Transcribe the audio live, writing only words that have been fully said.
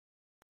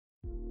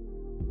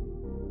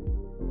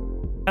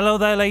Hello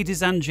there,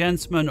 ladies and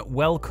gentlemen.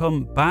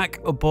 Welcome back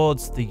aboard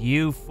the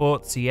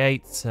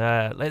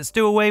U-48. Let's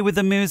do away with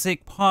the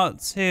music, part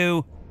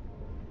 2.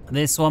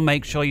 This one,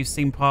 make sure you've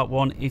seen part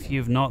 1 if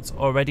you've not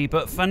already.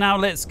 But for now,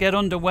 let's get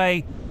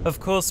underway. Of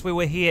course, we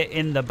were here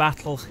in the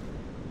battle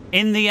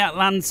in the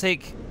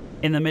Atlantic,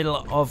 in the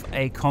middle of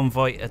a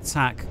convoy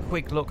attack.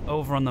 Quick look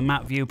over on the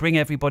map view. Bring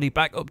everybody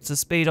back up to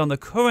speed on the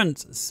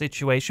current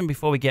situation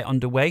before we get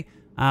underway.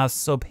 Our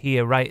sub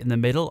here right in the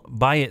middle,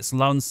 by its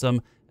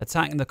lonesome,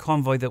 attacking the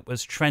convoy that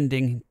was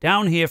trending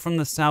down here from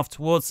the south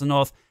towards the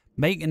north,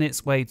 making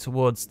its way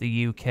towards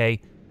the UK.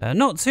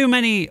 Not too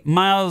many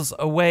miles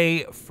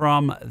away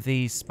from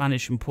the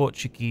Spanish and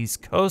Portuguese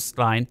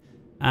coastline.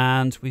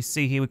 And we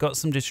see here we've got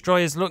some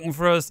destroyers looking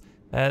for us.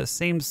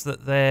 Seems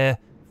that they're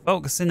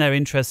focusing their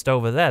interest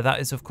over there.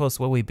 That is, of course,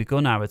 where we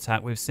begun our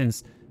attack. We've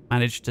since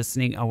managed to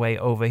sneak our way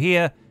over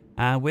here.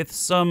 With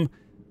some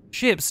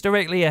ships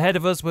directly ahead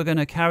of us, we're going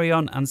to carry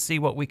on and see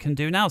what we can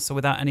do now. So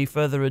without any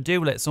further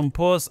ado, let's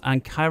unpause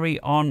and carry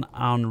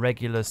on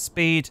regular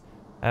speed.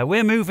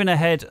 We're moving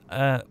ahead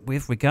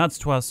with regards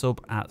to our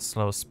sub at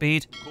slow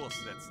speed.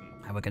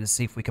 And we're going to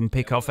see if we can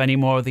pick off any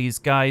more of these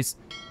guys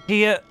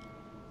here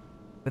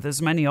with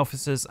as many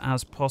officers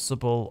as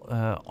possible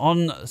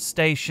on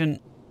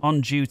station,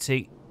 on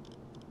duty.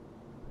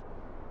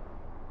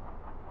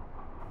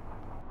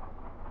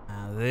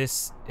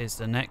 This is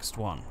the next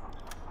one.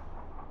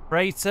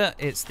 Freighter,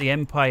 it's the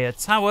Empire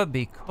Tower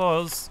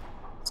because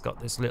it's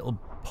got this little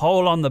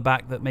pole on the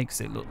back that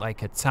makes it look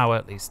like a tower.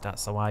 At least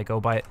that's how I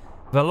go by it.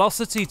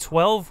 Velocity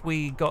 12,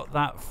 we got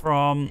that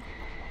from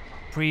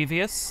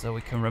previous, so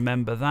we can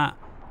remember that.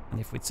 And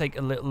if we take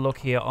a little look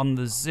here on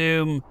the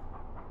zoom,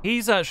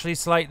 he's actually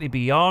slightly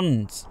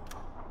beyond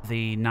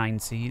the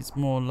 90. He's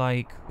more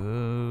like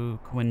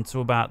coming to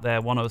about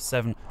there,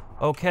 107.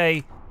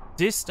 Okay,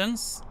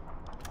 distance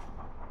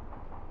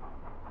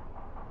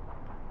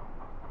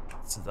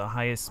to the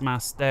highest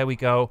mast. There we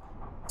go.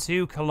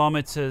 2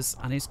 kilometers,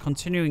 and he's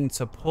continuing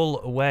to pull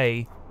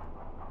away.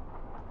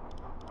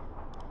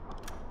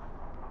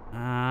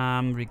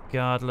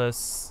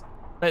 Regardless,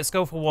 let's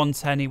go for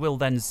 110. He will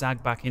then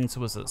zag back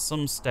into us at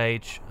some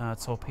stage.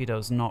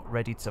 Torpedo's not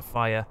ready to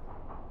fire.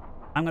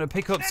 I'm going to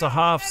pick up to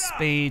half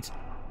speed,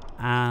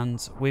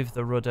 and with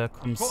the rudder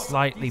comes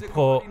slightly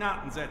port.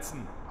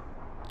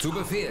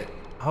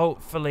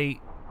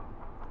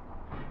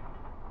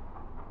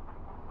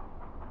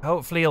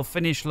 Hopefully he'll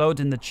finish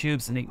loading the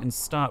tubes and he can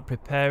start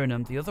preparing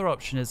them. The other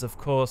option is, of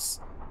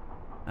course,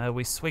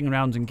 we swing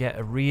around and get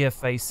a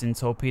rear-facing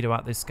torpedo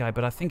at this guy,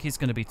 but I think he's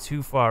going to be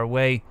too far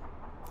away.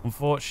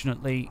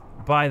 Unfortunately,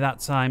 by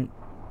that time,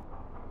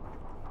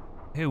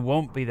 who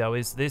won't be, though,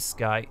 is this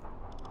guy.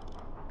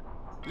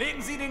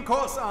 Legen Sie den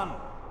Kurs an.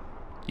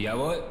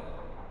 Jawohl.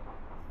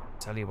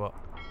 Tell you what.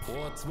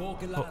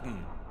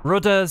 geladen.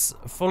 Rudders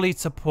fully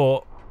to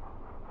port.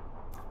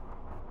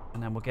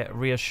 And then we'll get a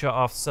rear shot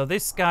off. So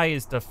this guy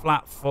is the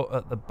flat foot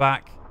at the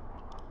back.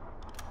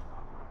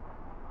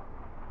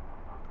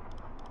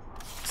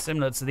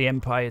 Similar to the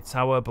Empire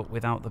Tower, but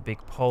without the big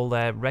pole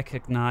there.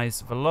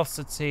 Recognize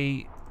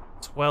velocity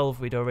 12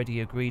 we'd already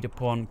agreed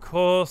upon.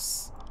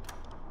 Course,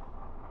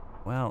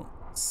 well,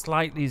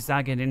 slightly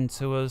zagging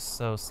into us,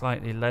 so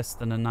slightly less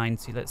than a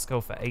 90. Let's go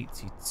for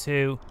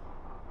 82.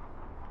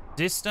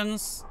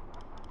 Distance,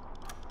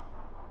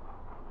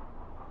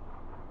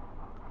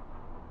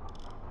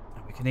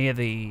 we can hear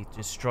the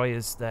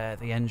destroyers there,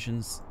 the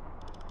engines.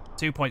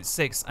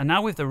 2.6, and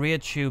now with the rear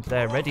tube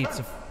there ready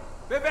to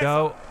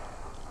go.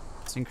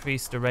 Let's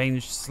increase the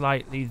range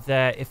slightly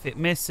there. If it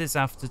misses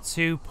after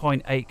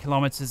 2.8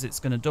 kilometers, it's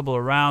going to double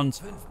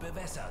around.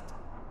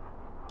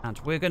 And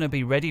we're going to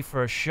be ready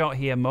for a shot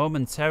here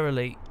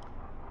momentarily.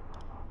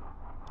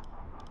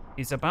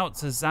 He's about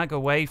to zag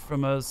away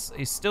from us.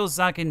 He's still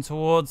zagging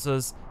towards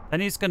us. Then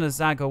he's going to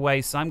zag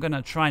away, so I'm going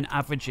to try and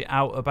average it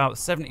out about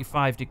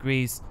 75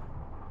 degrees.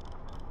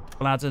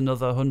 We'll add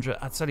another 100.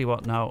 I tell you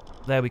what, no.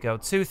 There we go.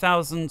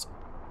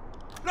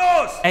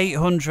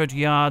 2,800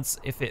 yards.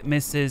 If it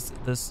misses,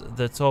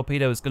 the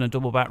torpedo is going to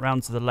double back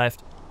round to the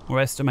left. We're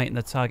estimating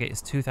the target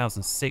is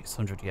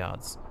 2,600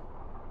 yards.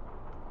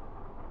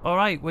 All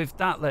right, with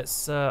that,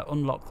 let's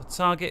unlock the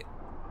target.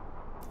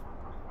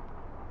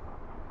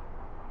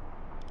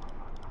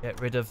 Get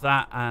rid of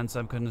that, and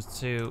I'm going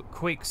to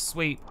quick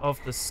sweep of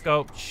the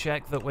scope,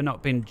 check that we're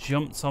not being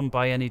jumped on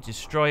by any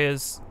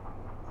destroyers.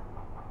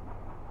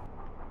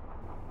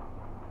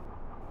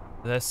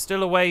 They're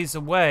still a ways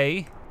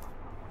away.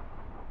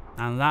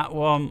 And that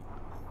one,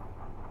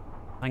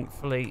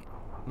 thankfully,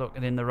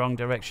 looking in the wrong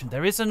direction.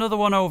 There is another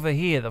one over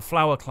here, the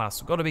Flower class.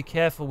 We've got to be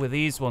careful with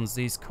these ones,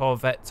 these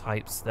Corvette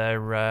types.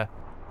 They're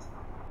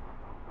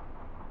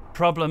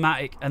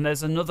problematic. And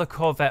there's another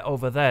Corvette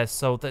over there.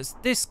 So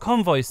this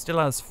convoy still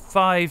has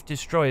 5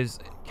 destroyers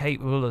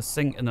capable of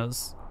sinking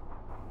us,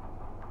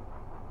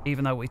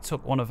 even though we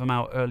took one of them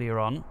out earlier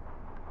on.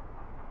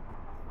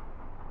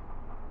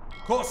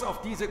 Kurs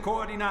auf diese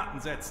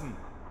Koordinaten setzen.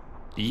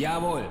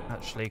 Jawohl.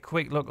 Actually,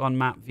 quick look on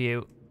map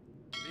view.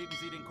 Legen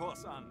Sie den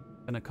Kurs an.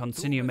 Going to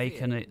continue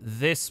making it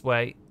this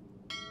way.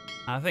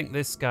 I think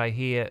this guy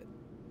here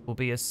will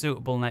be a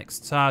suitable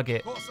next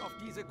target. Kurs auf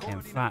diese In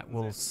Koordinaten fact,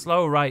 we'll setzen.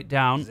 slow right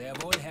down. Sehr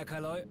wohl, Herr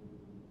Kaloi.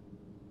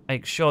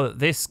 Make sure that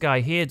this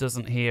guy here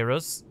doesn't hear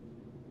us.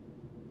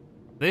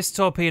 This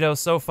torpedo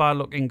so far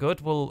looking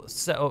good. We'll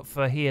set up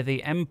for here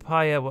the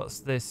Empire. What's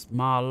this?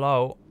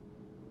 Marlowe.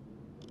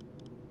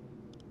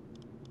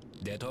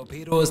 Der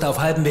Torpedo ist auf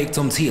halbem Weg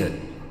zum Ziel.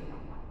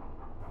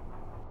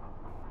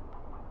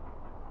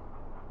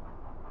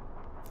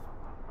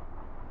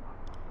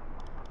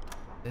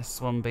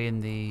 This one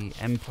being the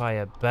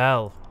Empire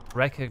Bell.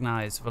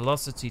 Recognize.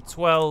 Velocity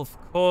 12.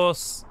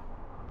 Course.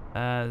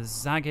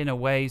 Zagging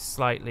away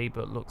slightly,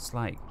 but looks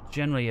like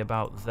generally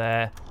about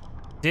there.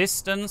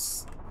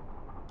 Distance.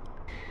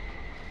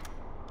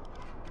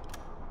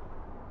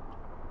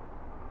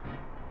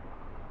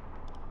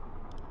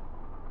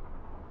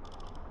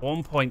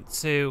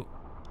 .2.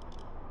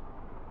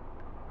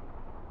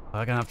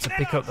 We're gonna have to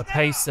pick up the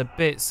pace a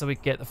bit so we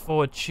get the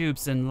forward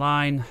tubes in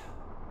line.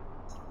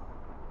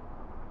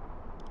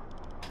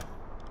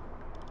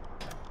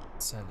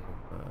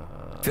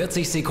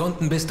 40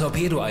 Sekunden bis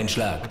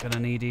Torpedoeinschlag. We're gonna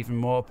need even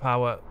more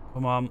power.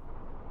 Come on,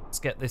 let's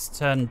get this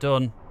turn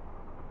done.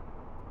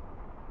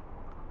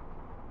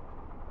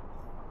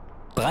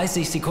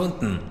 30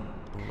 Sekunden.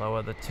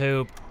 Lower the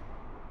tube.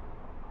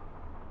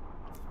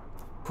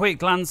 Quick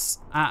glance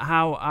at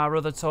how our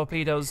other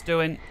torpedo's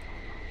doing.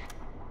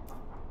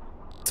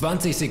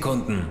 20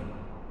 Sekunden.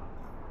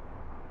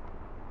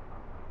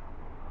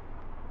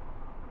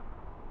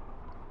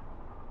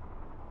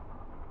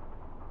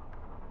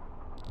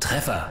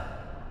 Treffer.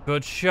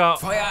 Good shot.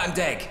 Feuer an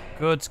Deck.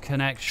 Good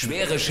connection.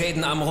 Schwere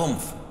Schäden am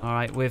Rumpf. All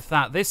right, with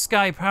that, this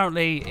guy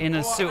apparently in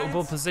a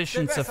suitable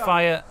position to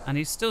fire, and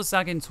he's still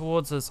zagging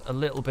towards us a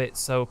little bit,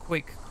 so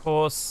quick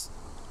course.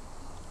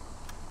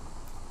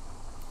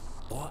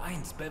 Rohr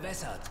 1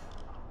 bewässert.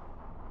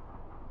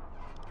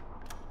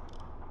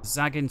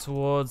 Zagging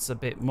towards a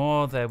bit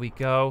more, there we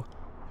go.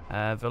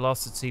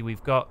 Velocity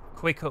we've got.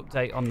 Quick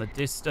update on the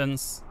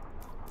distance.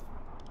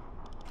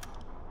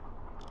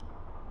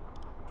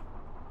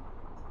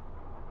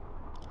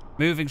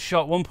 Moving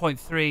shot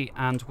 1.3,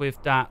 and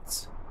with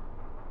that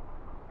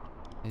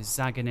is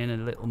zagging in a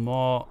little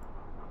more.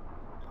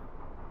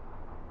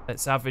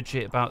 Let's average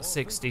it about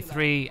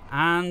 63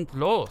 and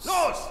los.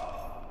 Los!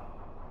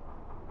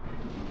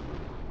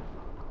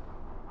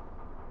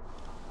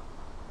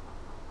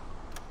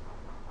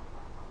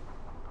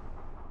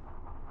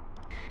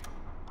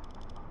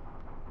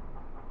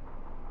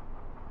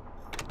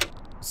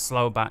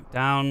 Slow back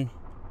down.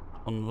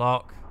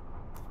 Unlock.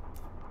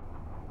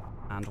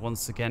 And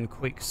once again,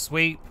 quick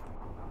sweep.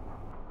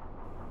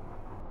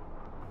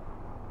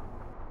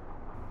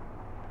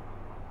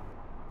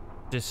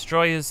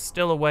 Destroyer's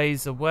still a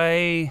ways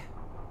away.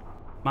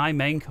 My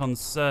main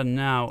concern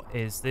now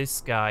is this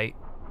guy.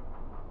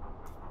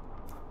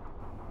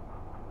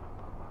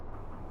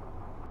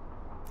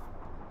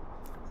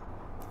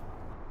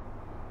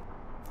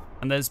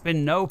 And there's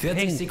been no 40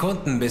 ping.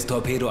 Sekunden bis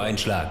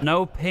Torpedoeinschlag.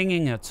 No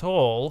pinging at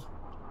all.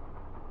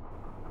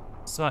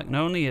 So I can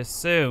only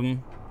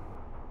assume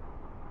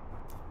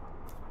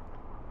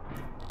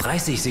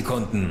 30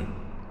 Sekunden.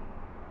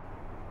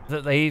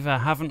 that they either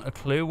haven't a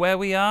clue where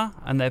we are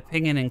and they're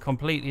pinging in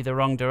completely the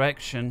wrong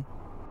direction,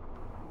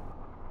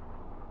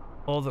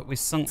 or that we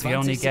sunk the 20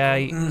 only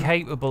guy Sekunden.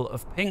 capable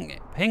of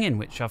pinging,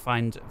 which I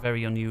find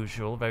very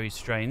unusual, very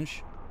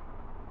strange.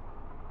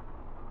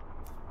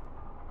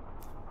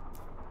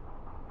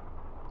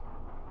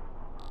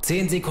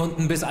 Zehn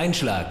Sekunden bis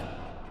Einschlag.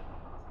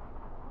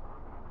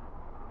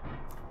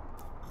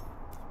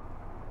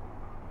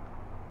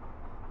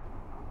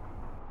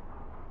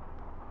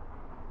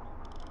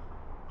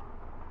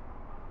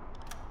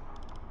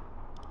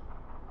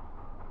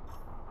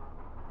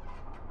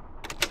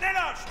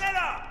 Schneller,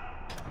 schneller!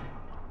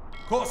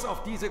 Kurs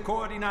auf diese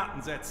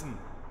Koordinaten setzen.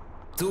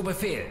 Zu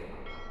Befehl.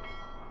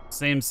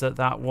 Seems that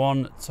that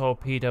one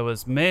torpedo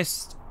has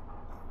missed.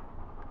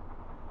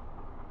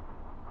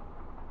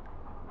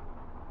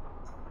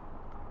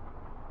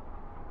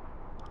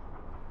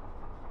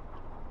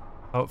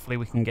 Hopefully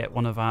we can get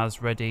one of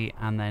ours ready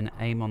and then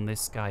aim on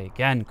this guy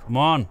again. Come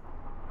on.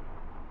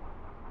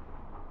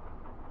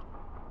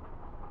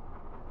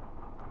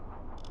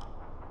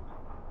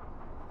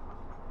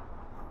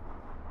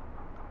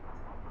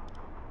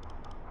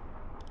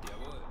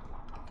 Jawohl.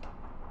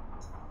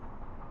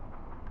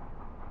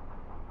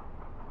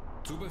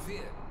 Zu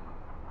Befehl.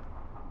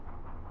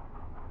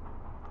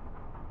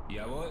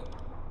 Jawohl.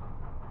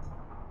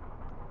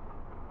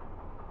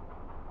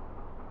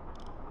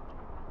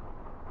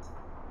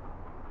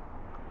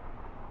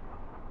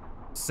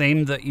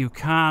 Seem that you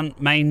can't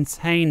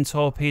maintain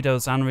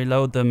torpedoes and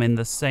reload them in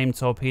the same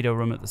torpedo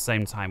room at the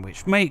same time,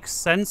 which makes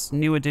sense.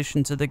 New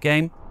addition to the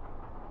game.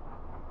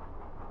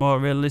 More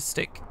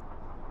realistic,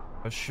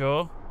 for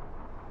sure.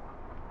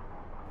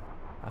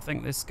 I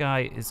think this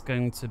guy is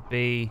going to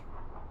be...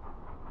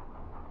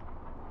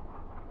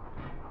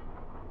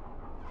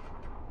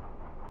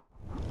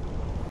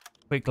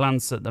 Quick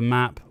glance at the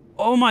map.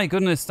 Oh my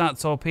goodness, that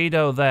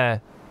torpedo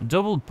there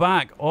Doubled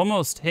back,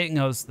 almost hitting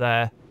us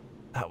there.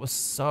 That was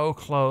so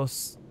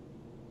close.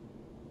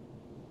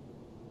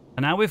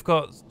 And now we've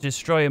got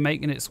destroyer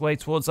making its way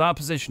towards our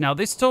position. Now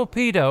this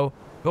torpedo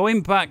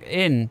going back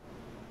in,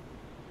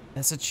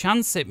 there's a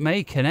chance it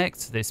may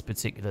connect this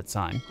particular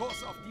time.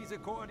 Kurs auf diese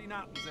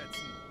Koordinaten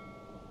setzen.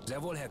 Sehr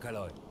wohl, Herr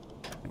Kaloi.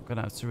 I'm going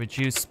to have to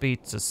reduce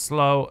speed to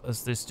slow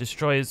as this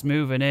destroyer's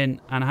moving in.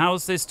 And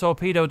how's this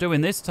torpedo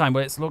doing this time?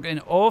 Well, it's looking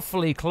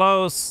awfully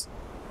close.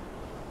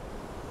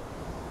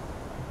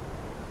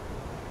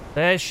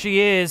 There she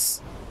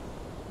is.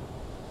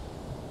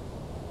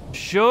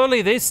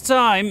 Surely this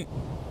time.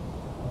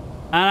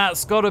 And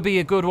that's got to be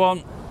a good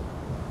one.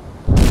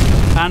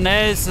 And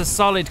there's a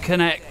solid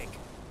connect.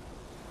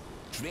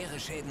 Schwere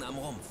Schäden am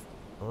Rumpf.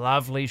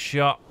 Lovely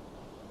shot.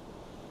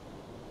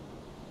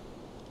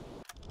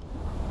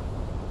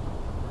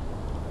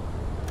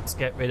 Let's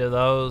get rid of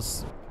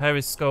those.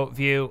 Periscope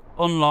view.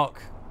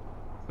 Unlock.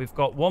 We've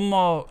got one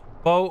more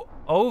boat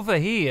over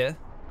here.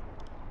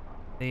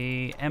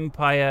 The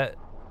Empire.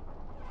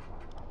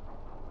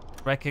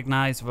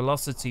 Recognize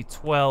velocity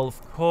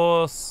 12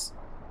 course.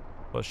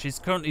 But she's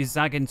currently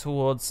zagging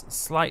towards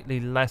slightly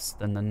less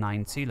than the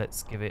 90.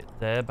 Let's give it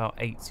there, about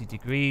 80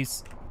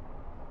 degrees.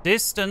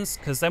 Distance,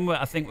 because then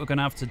I think we're going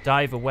to have to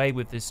dive away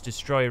with this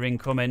destroyer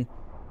incoming.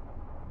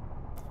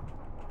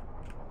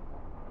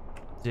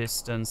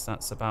 Distance,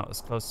 that's about as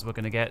close as we're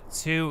going to get.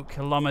 2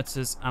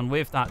 kilometers, and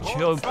with that,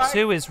 Chub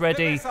 2 is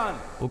ready.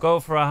 We'll go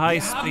for a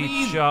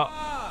high-speed shot.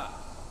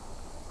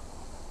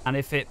 And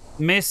if it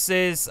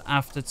misses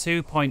after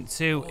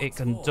 2.2, it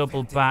can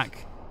double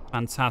back.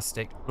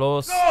 Fantastic.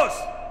 Los.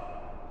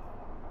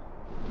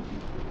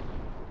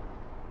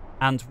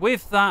 And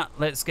with that,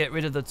 let's get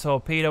rid of the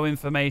torpedo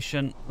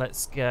information.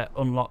 Let's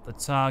unlock the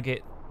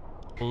target.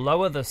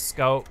 Lower the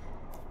scope.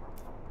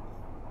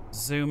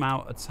 Zoom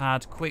out a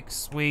tad. Quick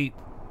sweep.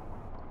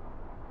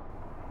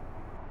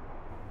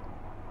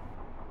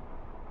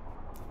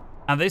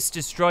 And this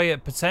destroyer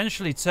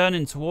potentially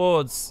turning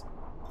towards...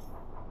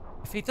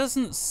 If he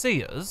doesn't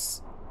see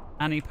us,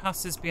 and he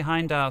passes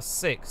behind our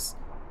 6,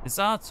 is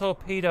our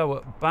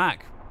torpedo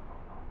back,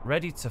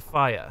 ready to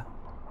fire?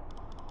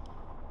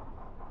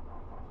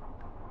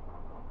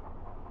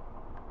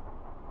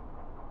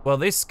 Well,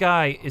 this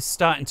guy is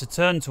starting to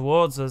turn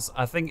towards us.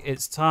 I think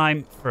it's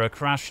time for a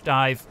crash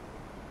dive.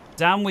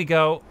 Down we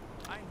go.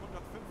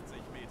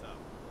 150 Meter.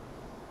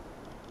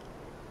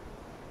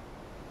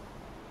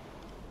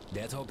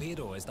 Der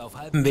Torpedo ist auf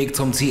halbem Weg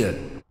zum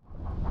Ziel.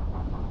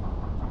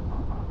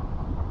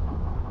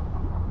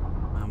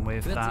 And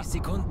with 40 that,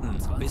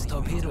 Sekunden bis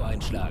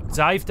Torpedoeinschlag.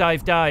 dive,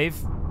 dive, dive.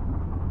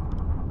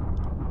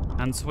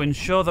 And to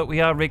ensure that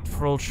we are rigged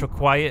for ultra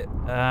quiet,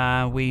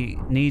 we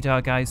need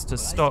our guys to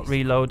stop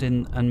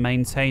reloading and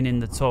maintaining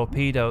the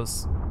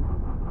torpedoes.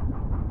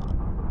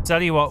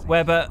 Tell you what,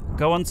 Weber,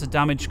 go on to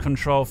damage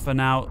control for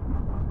now.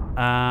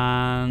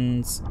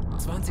 And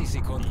 20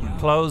 Sekunden.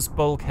 close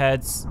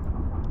bulkheads.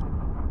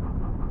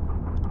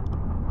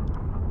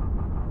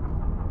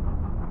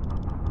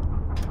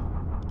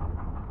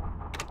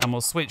 And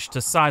we'll switch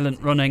to silent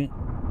running.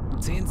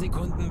 10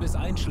 Sekunden bis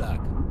Einschlag.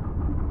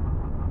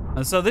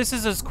 And so this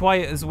is as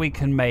quiet as we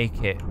can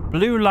make it.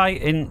 Blue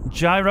light in,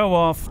 gyro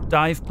off,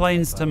 dive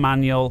planes to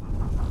manual.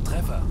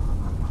 Treffer.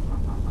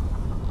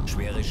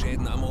 Schwere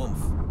Schäden am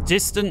Rumpf.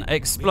 Distant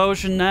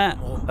explosion there.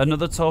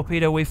 Another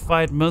torpedo we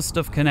fired must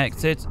have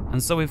connected.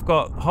 And so we've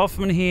got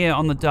Hoffman here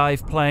on the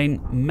dive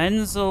plane.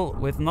 Menzel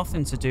with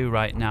nothing to do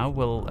right now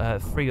will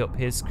free up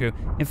his crew.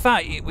 In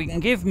fact, we can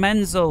give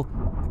Menzel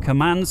a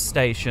command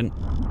station,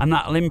 and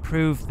that'll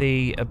improve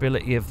the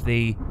ability of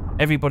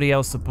everybody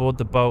else aboard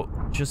the boat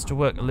just to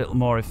work a little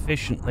more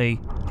efficiently.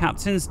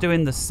 Captain's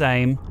doing the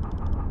same.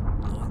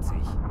 90.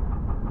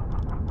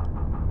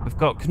 We've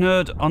got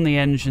Knud on the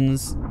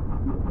engines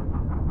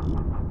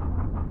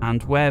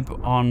and Webb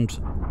on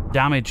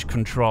damage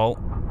control.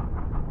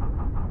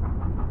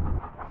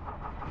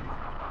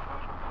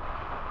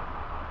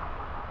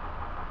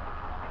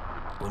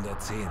 Unter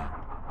 10.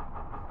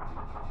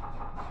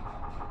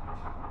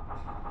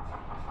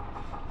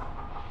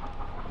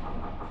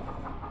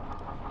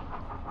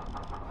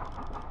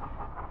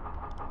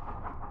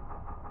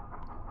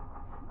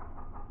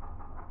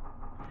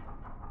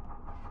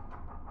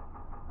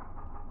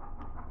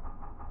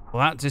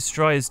 Well, that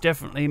destroyer is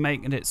definitely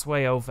making its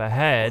way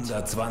overhead.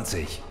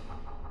 120.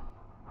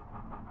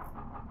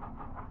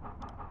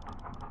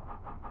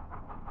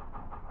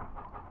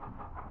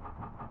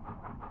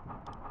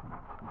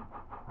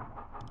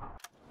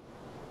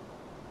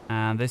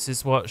 And this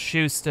is what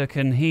Schuster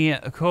can hear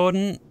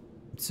according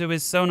to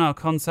his sonar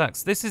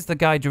contacts. This is the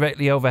guy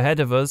directly overhead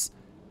of us,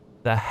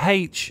 the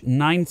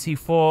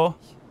H-94.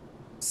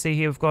 See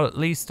here, we've got at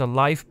least a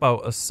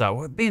lifeboat or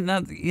so. Being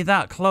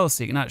that close,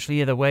 you can actually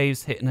hear the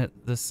waves hitting at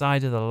the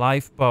side of the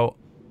lifeboat.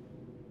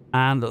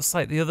 And looks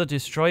like the other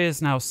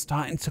destroyer's now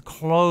starting to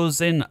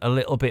close in a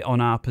little bit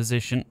on our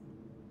position.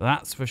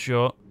 That's for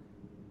sure.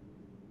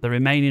 The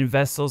remaining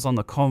vessels on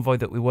the convoy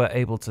that we were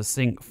able to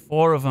sink,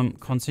 4 of them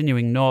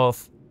continuing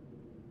north.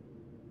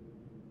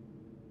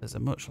 There's a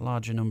much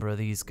larger number of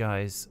these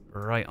guys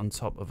right on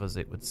top of us,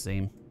 it would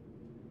seem.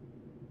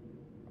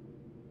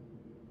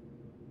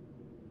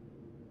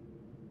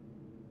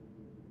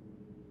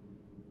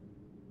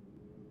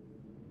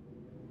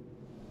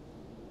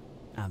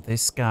 And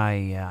this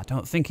guy, I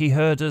don't think he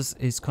heard us,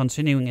 is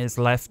continuing his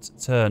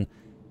left turn.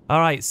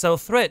 Alright, so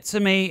threat to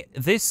me,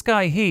 this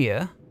guy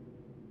here.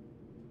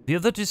 The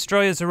other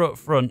destroyers are up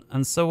front,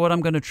 and so what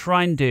I'm going to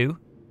try and do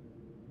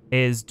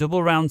is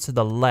double round to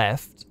the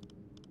left.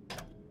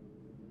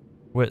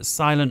 We're at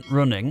silent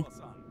running.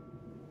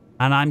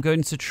 And I'm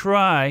going to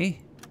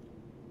try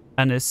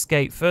and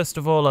escape, first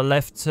of all, a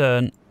left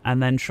turn,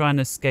 and then try and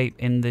escape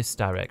in this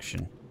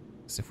direction.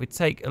 So if we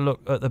take a look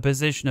at the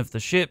position of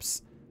the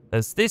ships,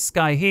 there's this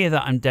guy here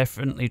that I'm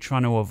definitely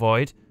trying to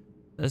avoid.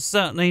 There's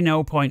certainly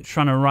no point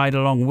trying to ride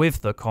along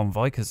with the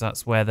convoy, because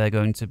that's where they're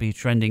going to be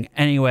trending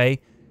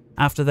anyway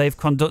after they've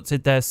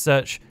conducted their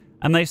search.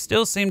 And they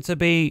still seem to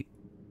be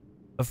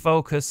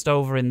focused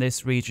over in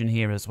this region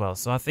here as well.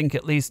 So I think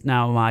at least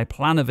now my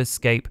plan of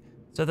escape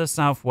to the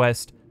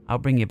southwest, I'll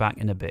bring you back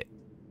in a bit.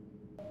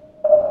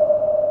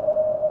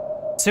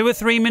 2 or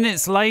 3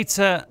 minutes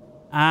later,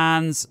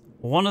 and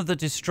one of the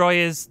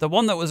destroyers, the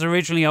one that was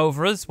originally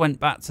over us, went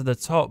back to the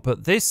top.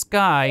 But this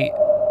guy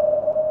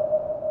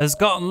has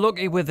gotten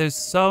lucky with his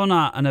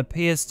sonar and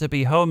appears to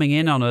be homing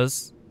in on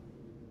us.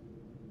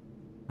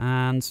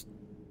 And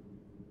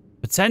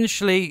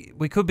potentially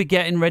we could be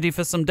getting ready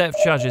for some depth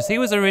charges. He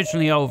was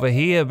originally over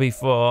here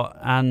before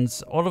and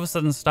all of a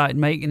sudden started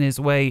making his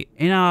way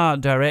in our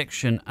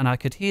direction, and I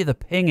could hear the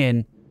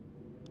pinging.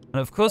 And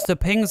of course the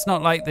ping's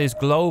not like this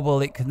global,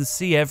 it can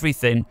see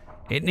everything.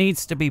 It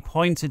needs to be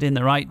pointed in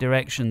the right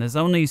direction. There's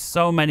only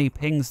so many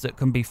pings that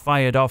can be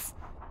fired off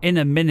in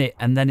a minute,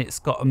 and then it's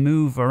got to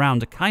move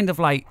around. Kind of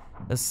like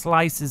the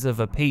slices of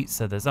a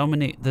pizza. There's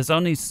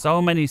only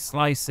so many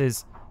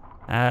slices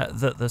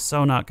that the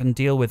sonar can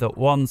deal with at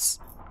once.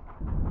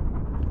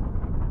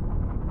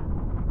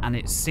 And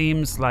it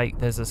seems like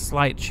there's a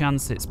slight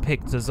chance it's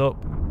picked us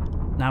up.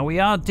 Now we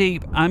are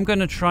deep. I'm going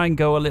to try and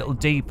go a little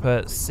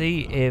deeper,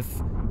 see if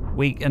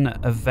we can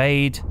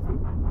evade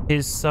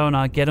his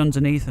sonar, get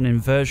underneath an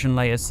inversion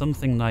layer,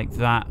 something like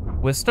that.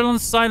 We're still on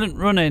silent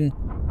running,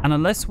 and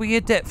unless we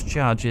hear depth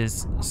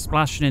charges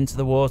splashing into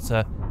the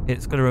water,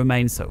 it's going to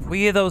remain so. If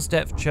we hear those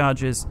depth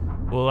charges,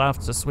 we'll have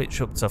to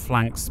switch up to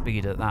flank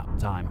speed at that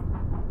time.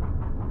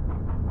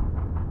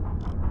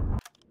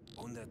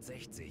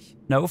 160.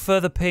 No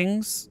further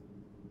pings.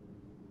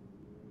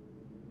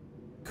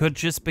 Could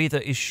just be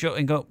that he's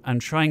shutting up and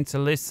trying to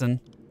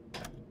listen.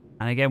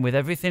 And again, with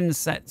everything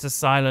set to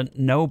silent,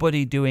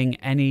 nobody doing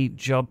any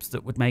jobs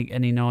that would make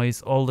any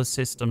noise, all the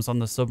systems on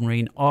the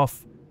submarine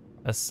off,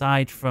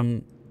 aside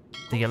from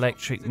the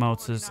electric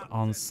motors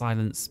on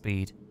silent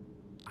speed.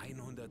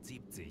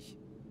 170.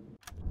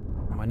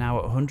 We're now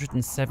at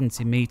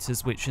 170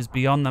 meters, which is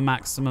beyond the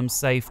maximum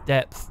safe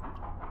depth.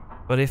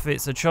 But if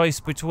it's a choice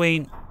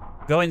between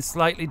going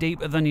slightly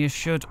deeper than you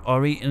should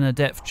or eating a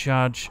depth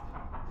charge,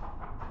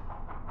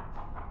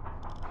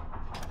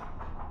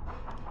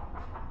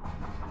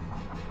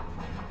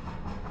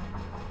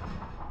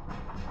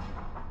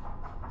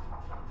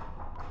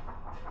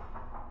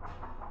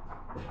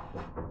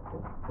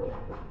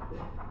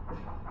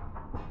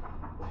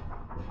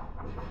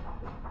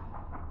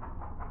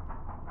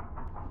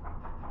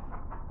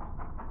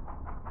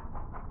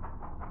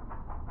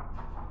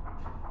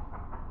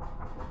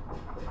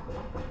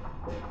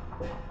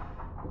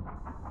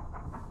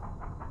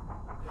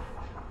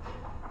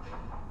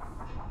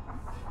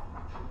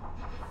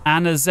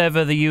 and as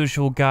ever, the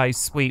usual guys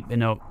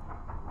sweeping up.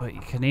 But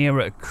you can hear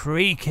it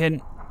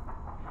creaking.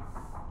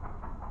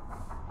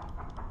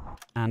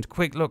 And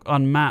quick look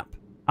on map.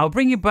 I'll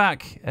bring you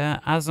back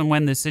as and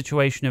when the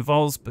situation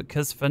evolves,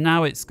 because for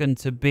now it's going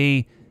to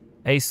be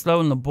a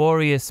slow and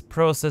laborious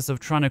process of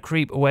trying to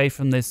creep away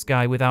from this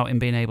guy without him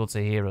being able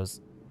to hear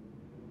us.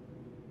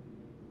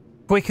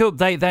 Quick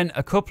update then,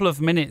 a couple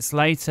of minutes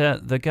later,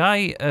 the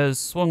guy has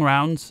swung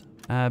round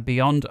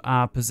beyond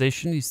our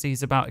position. You see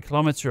he's about 1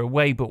 kilometer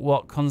away, but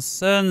what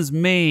concerns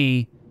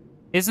me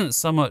isn't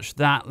so much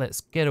that. Let's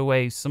get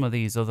away some of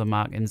these other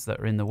markings that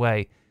are in the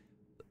way.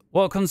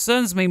 What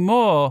concerns me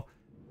more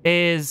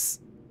is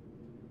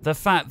the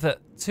fact that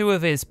 2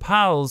 of his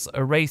pals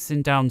are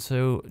racing down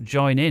to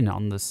join in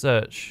on the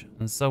search.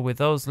 And so with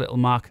those little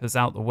markers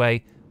out the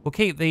way, we'll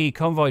keep the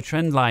convoy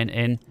trend line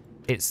in.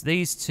 It's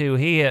these 2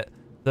 here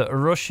that are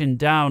rushing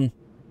down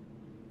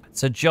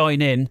to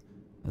join in.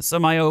 So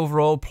my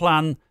overall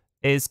plan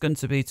is going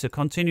to be to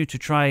continue to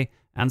try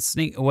and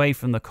sneak away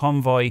from the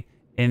convoy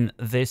in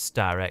this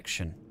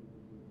direction.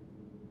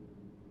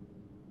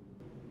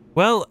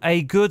 Well,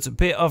 a good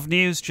bit of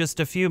news.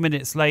 Just a few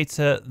minutes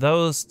later,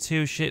 those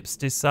 2 ships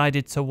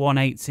decided to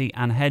 180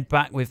 and head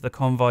back with the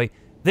convoy.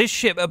 This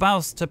ship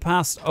about to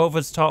pass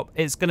over the top.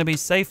 It's going to be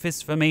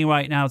safest for me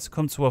right now to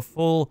come to a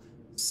full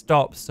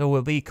stop, so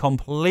we'll be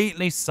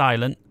completely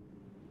silent.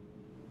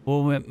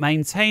 We're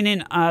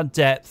maintaining our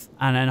depth,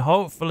 and then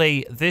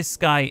hopefully this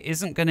guy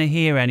isn't going to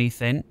hear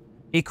anything.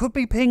 He could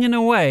be pinging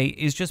away.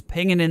 He's just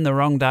pinging in the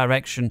wrong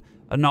direction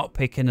and not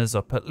picking us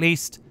up. At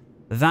least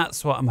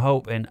that's what I'm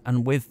hoping.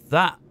 And with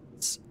that,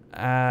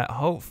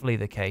 hopefully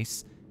the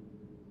case,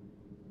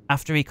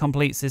 after he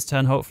completes his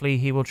turn, hopefully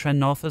he will trend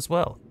north as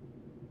well.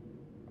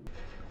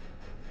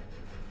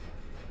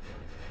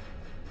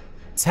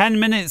 10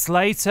 minutes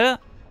later,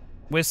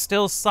 we're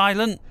still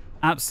silent.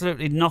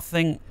 Absolutely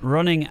nothing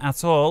running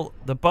at all.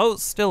 The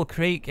boat's still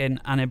creaking,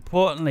 and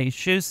importantly,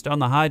 Schuster on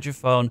the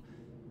hydrophone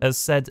has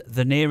said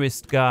the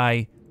nearest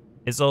guy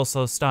is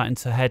also starting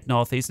to head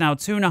north. He's now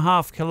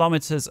 2.5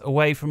 kilometers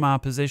away from our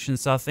position,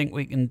 so I think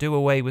we can do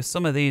away with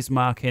some of these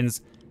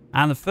markings.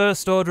 And the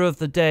first order of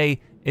the day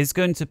is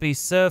going to be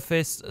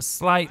surfaced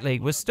slightly.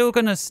 We're still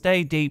going to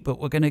stay deep, but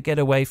we're going to get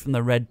away from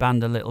the red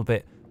band a little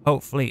bit.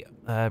 Hopefully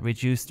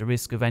reduce the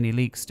risk of any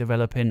leaks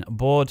developing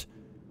aboard.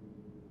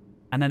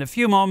 And then a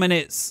few more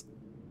minutes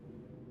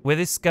with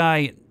this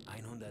guy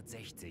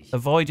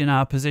avoiding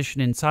our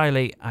position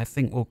entirely. I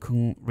think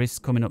we'll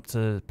risk coming up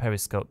to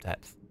periscope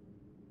depth.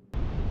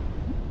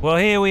 Well,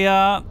 here we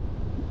are,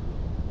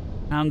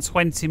 and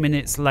 20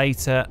 minutes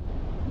later,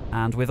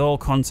 and with all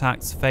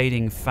contacts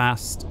fading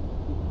fast,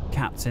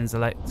 captain's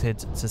elected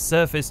to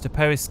surface to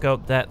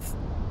periscope depth.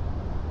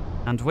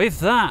 And with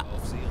that,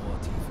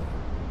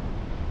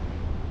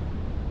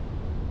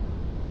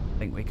 I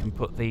think we can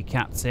put the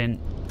captain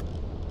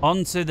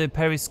onto the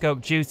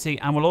periscope duty,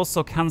 and we'll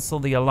also cancel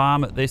the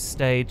alarm at this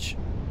stage.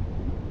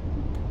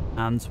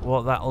 And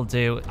what that'll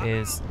do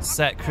is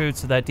set crew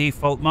to their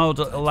default mode.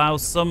 It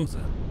allows some,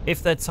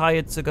 if they're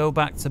tired, to go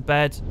back to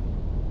bed.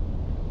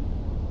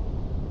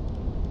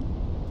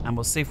 And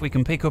we'll see if we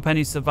can pick up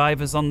any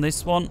survivors on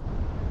this one.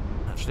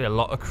 Actually, a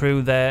lot of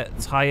crew there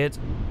tired,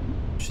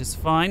 which is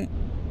fine.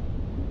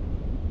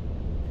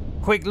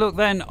 Quick look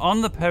then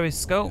on the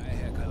periscope.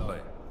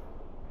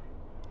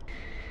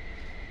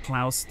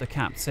 Klaus, the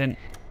captain.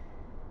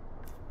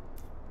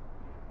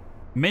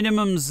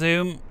 Minimum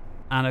zoom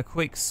and a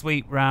quick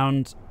sweep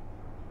round.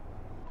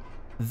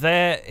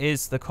 There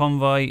is the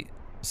convoy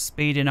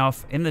speeding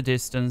off in the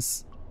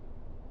distance.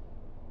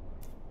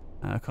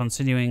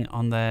 Continuing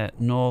on their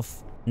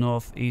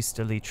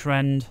northeasterly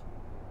trend.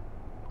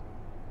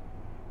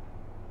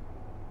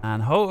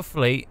 And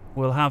hopefully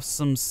we'll have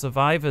some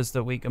survivors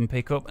that we can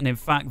pick up. And in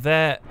fact,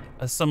 there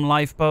are some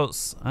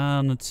lifeboats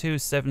on the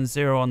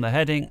 270 on the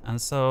heading. And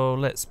so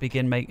let's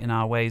begin making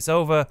our ways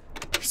over.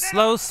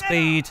 Slow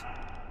speed.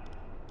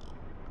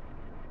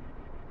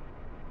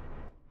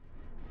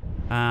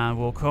 And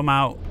we'll come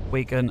out.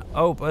 We can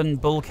open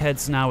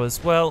bulkheads now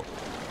as well.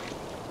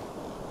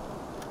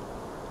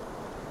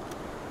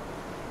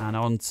 And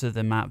onto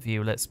the map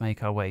view. Let's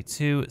make our way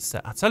to...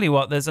 I'll tell you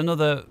what, there's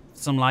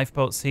some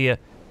lifeboats here.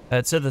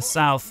 To the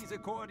south,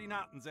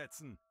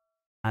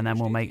 and then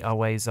we'll make our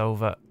ways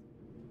over,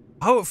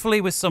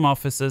 hopefully with some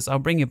officers. I'll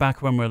bring you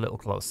back when we're a little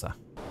closer.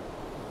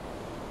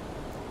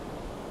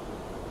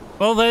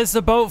 Well, there's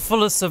a boat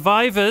full of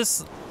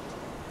survivors,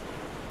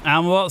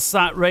 and what's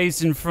that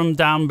raising from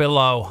down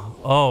below?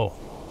 Oh,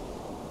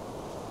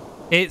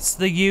 it's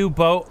the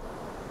U-boat.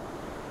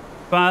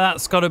 But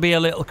that's got to be a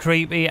little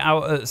creepy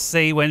out at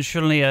sea when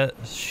suddenly a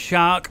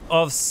shark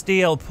of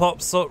steel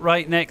pops up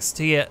right next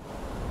to you.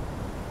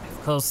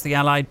 Of course, the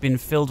Allies had been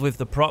filled with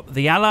the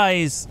propaganda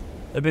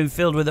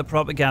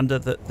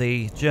that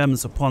the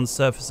Germans, upon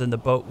surfacing the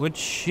boat, would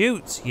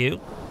shoot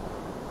you.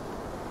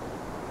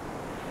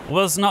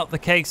 Was not the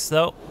case,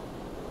 though.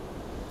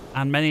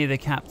 And many of the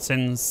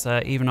captains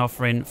even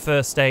offering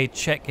first aid,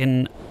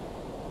 check-in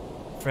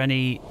for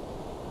any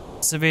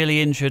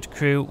severely injured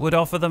crew, would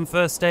offer them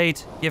first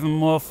aid, give them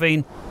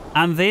morphine.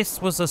 And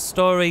this was a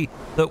story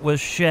that was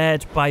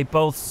shared by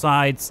both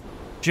sides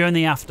during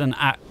the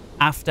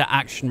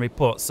after-action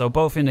report. So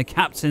both in the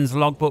captain's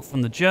logbook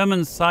from the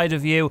German side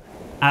of you,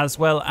 as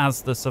well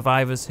as the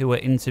survivors who were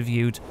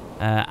interviewed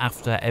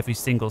after every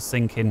single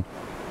sinking.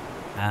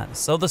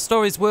 So the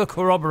stories were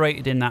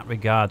corroborated in that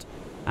regard.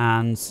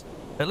 And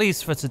at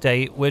least for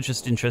today, we're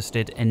just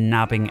interested in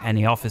nabbing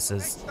any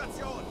officers.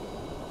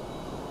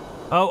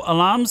 Oh,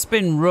 alarm's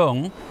been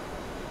rung.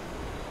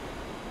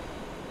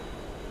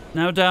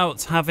 No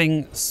doubt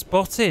having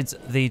spotted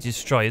the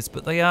destroyers,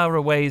 but they are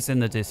a ways in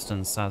the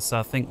distance, so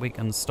I think we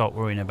can stop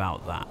worrying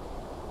about that.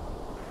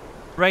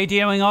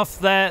 Radioing off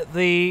there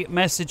the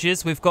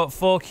messages. We've got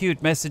 4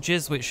 queued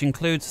messages, which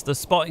includes the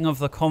spotting of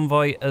the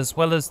convoy as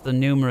well as the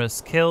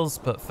numerous kills,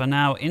 but for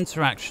now,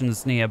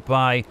 interactions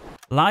nearby.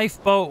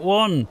 Lifeboat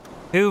 1,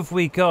 who've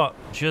we got?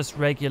 Just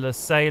regular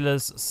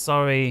sailors,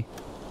 sorry.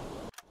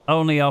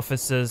 Only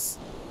officers.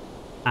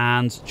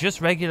 And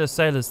just regular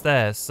sailors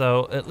there.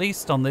 So at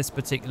least on this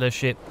particular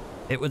ship,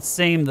 it would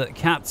seem that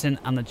captain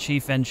and the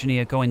chief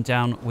engineer going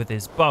down with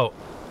his boat.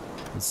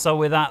 And so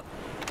with that,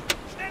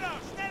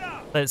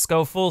 let's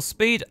go full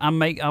speed and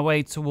make our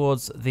way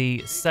towards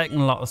the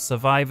second lot of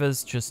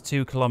survivors, just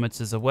 2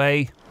 kilometers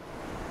away.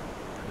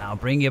 And I'll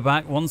bring you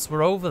back once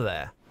we're over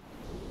there.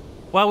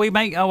 While we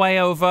make our way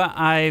over,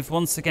 I've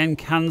once again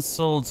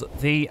cancelled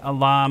the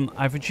alarm.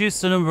 I've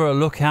reduced the number of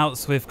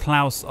lookouts with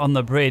Klaus on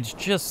the bridge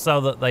just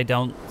so that they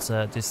don't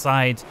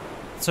decide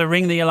to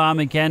ring the alarm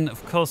again.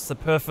 Of course, they're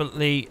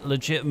perfectly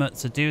legitimate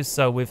to do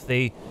so with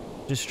the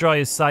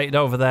destroyers sighted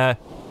over there.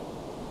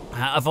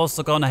 I've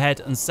also gone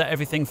ahead and set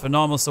everything for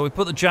normal. So we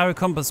put the gyro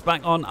compass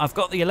back on. I've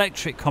got the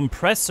electric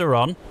compressor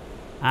on.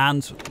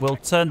 And we'll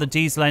turn the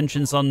diesel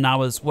engines on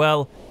now as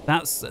well.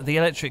 That's the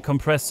electric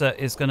compressor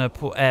is going to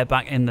put air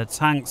back in the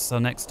tanks. So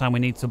next time we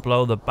need to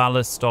blow the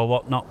ballast or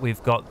whatnot,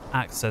 we've got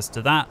access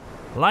to that.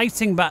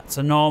 Lighting back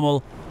to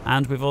normal.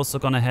 And we've also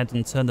gone ahead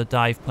and turned the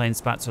dive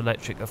planes back to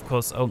electric. Of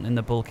course, opening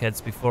the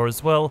bulkheads before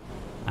as well.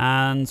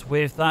 And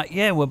with that,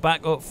 yeah, we're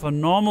back up for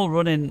normal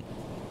running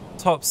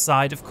top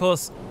side. Of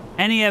course,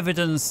 any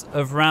evidence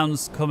of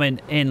rounds coming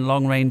in,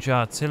 long-range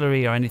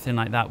artillery or anything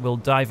like that, will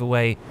dive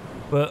away.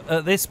 But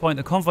at this point,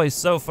 the convoy is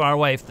so far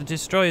away. If the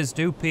destroyers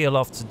do peel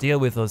off to deal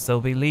with us,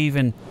 they'll be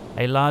leaving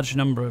a large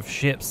number of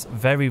ships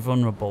very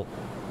vulnerable.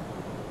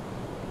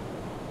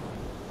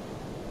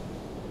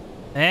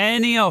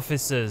 Any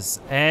officers,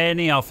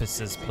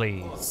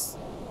 please.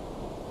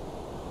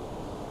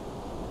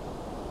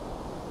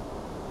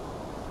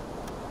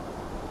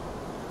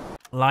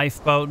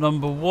 Lifeboat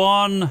number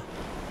 1.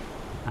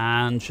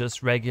 And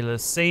just regular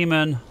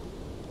seamen.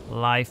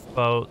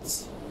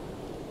 Lifeboat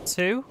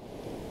 2.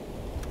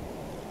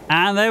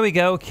 And there we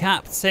go,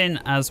 Captain,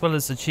 as well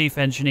as the Chief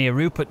Engineer,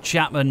 Rupert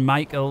Chapman,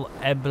 Michael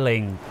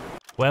Ebling.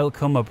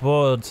 Welcome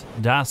aboard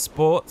Das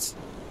Boot.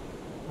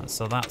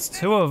 So that's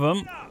 2 of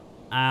them.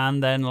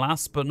 And then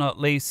last but not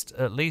least,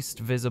 at least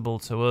visible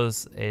to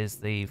us, is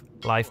the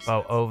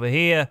lifeboat over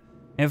here.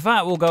 In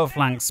fact, we'll go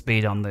flank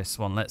speed on this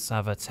one. Let's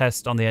have a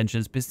test on the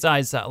engines.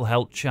 Besides, that'll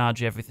help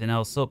charge everything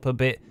else up a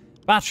bit.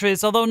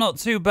 Batteries, although not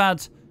too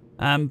bad.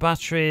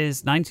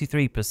 Batteries,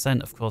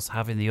 93%, of course,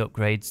 having the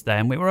upgrades there.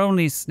 And we were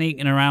only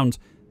sneaking around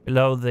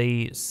below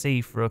the sea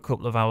for a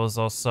couple of hours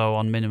or so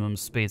on minimum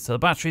speed. So the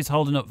battery's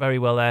holding up very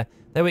well there.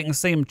 There we can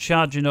see them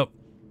charging up.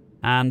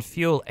 And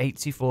fuel,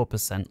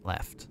 84%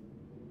 left.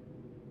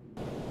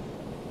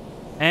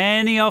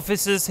 Any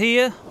officers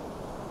here?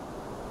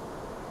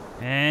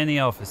 Any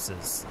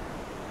officers?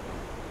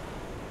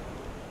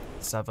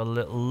 Let's have a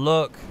little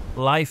look.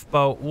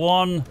 Lifeboat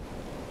 1.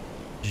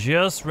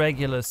 Just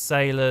regular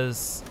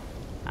sailors.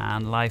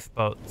 And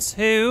lifeboat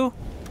 2.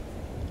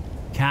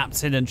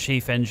 Captain and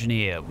Chief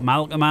Engineer.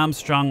 Malcolm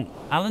Armstrong.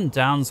 Alan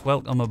Downs,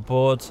 welcome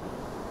aboard.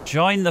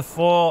 Join the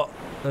 4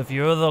 of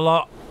your other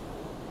lot.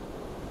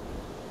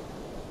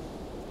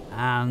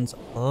 And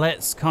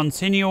let's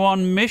continue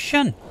on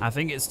mission. I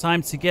think it's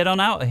time to get on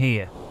out of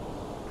here.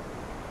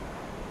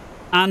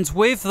 And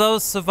with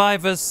those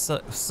survivors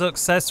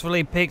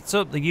successfully picked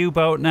up, the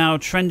U-boat now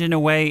trending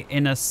away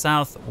in a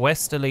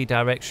southwesterly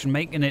direction,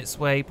 making its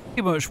way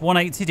pretty much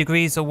 180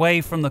 degrees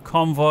away from the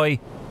convoy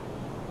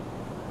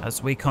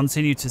as we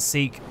continue to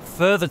seek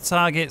further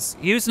targets,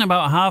 using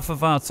about half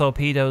of our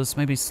torpedoes,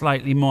 maybe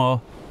slightly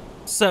more.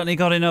 Certainly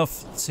got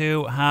enough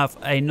to have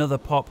another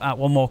pop at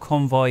one more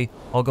convoy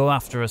or go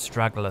after a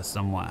straggler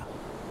somewhere.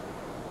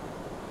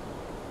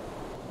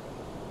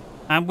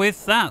 And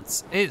with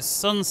that, it's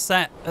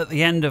sunset at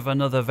the end of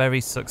another very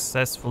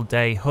successful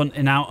day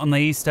hunting out on the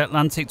East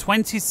Atlantic.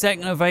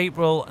 22nd of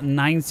April,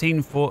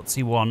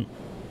 1941.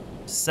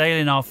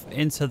 Sailing off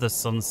into the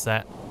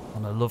sunset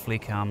on a lovely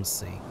calm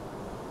sea.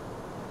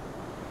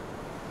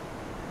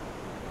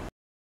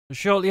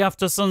 Shortly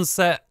after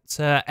sunset,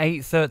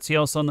 8:30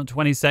 or so on the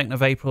 22nd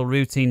of April,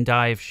 routine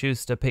dive.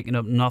 Schuster picking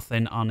up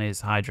nothing on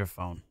his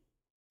hydrophone.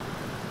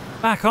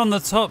 Back on the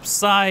top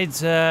side,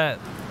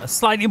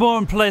 slightly more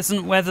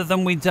unpleasant weather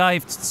than we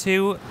dived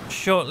to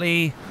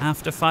shortly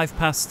after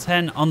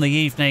 10:05 on the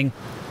evening.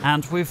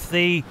 And with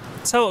the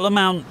total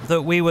amount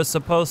that we were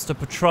supposed to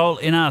patrol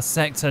in our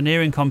sector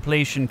nearing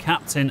completion,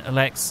 Captain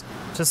elects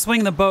to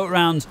swing the boat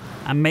round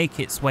and make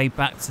its way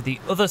back to the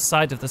other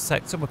side of the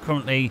sector. We're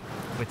currently,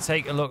 if we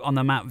take a look on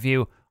the map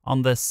view,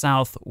 on the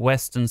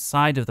southwestern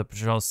side of the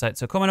patrol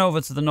sector. Coming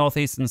over to the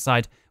northeastern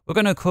side, we're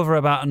going to cover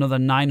about another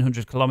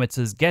 900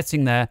 kilometers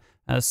getting there.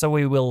 So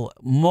we will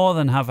more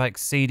than have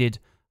exceeded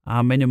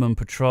our minimum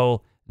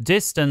patrol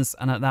distance.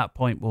 And at that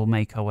point, we'll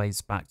make our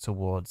ways back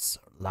towards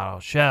La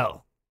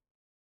Rochelle.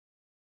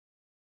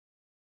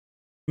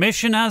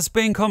 Mission has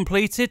been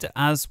completed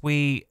as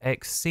we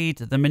exceed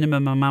the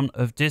minimum amount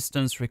of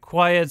distance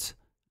required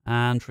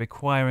and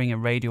requiring a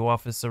radio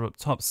officer up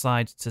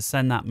topside to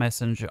send that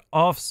messenger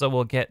off. So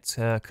we'll get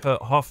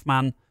Kurt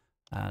Hoffman,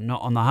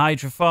 not on the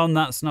hydrophone.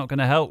 That's not going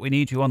to help. We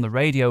need you on the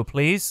radio,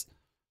 please.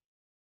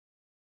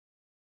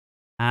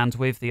 And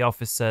with the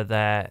officer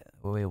there,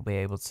 we'll be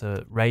able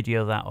to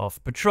radio that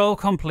off. Patrol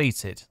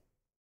completed.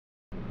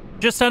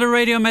 Just had a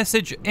radio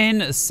message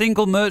in.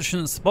 Single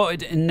merchant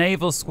spotted in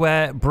Naval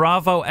Square.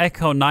 Bravo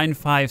Echo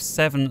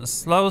 957.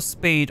 Slow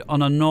speed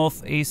on a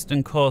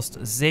northeastern coast,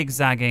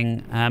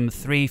 zigzagging.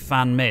 3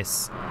 fan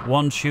miss.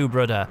 1 tube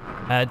rudder.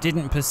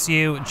 Didn't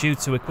pursue due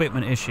to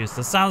equipment issues.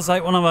 So sounds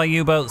like one of our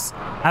U-boats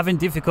having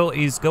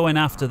difficulties going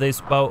after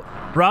this boat.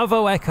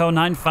 Bravo Echo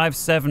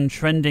 957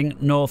 trending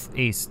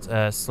northeast.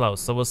 Slow.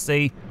 So we'll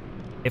see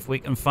if we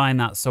can find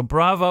that. So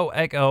Bravo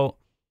Echo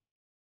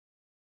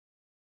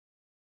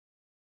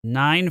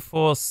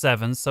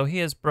 947. So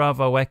here's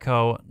Bravo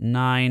Echo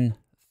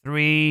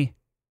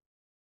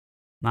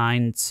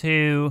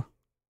 9392.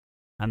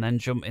 And then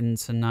jump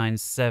into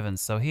 97.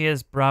 So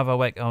here's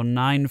Bravo Echo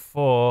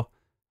 94.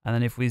 And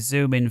then if we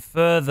zoom in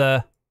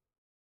further,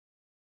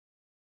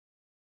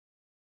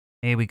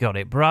 here we got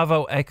it.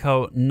 Bravo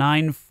Echo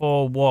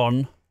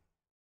 941.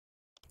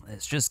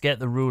 Let's just get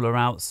the ruler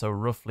out. So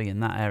roughly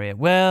in that area.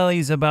 Well,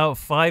 he's about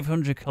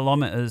 500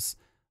 kilometers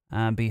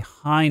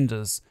behind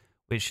us,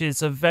 which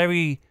is a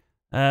very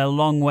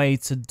long way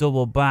to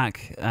double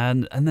back.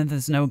 And then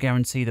there's no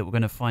guarantee that we're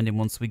going to find him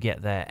once we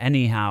get there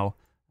anyhow.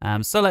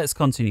 So let's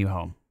continue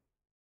home.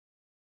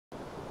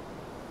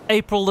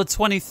 April the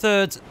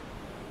 23rd,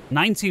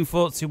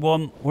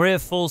 1941. We're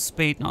at full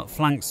speed, not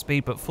flank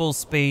speed, but full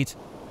speed.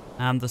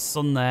 And the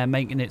sun there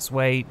making its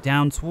way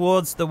down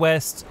towards the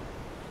west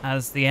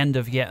as the end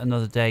of yet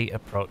another day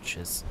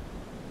approaches.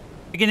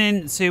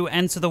 Beginning to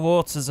enter the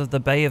waters of the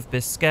Bay of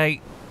Biscay.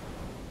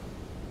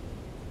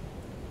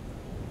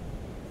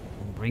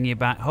 We'll bring you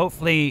back.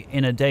 Hopefully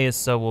in a day or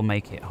so we'll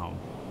make it home.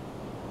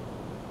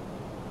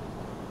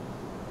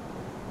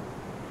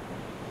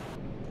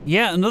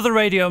 Yeah, another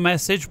radio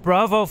message.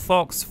 Bravo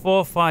Fox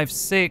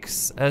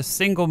 456, a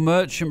single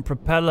merchant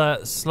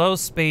propeller, slow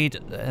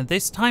speed,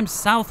 this time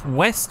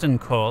southwestern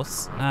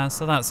course.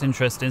 So that's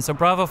interesting. So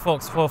Bravo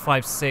Fox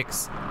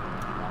 456.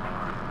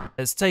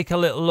 Let's take a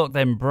little look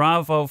then.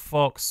 Bravo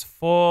Fox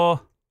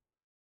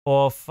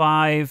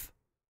 445.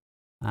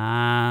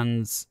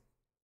 And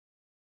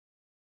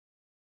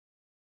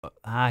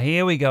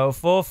here we go.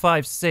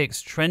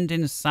 456,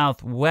 trending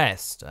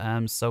southwest.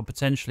 So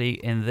potentially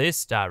in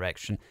this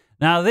direction.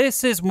 Now,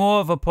 this is more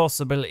of a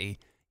possibility.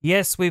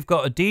 Yes, we've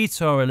got a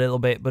detour a little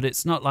bit, but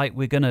it's not like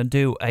we're going to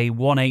do a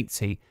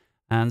 180.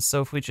 And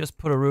so if we just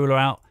put a ruler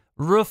out,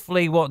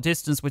 roughly what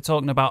distance we're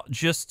talking about,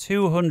 just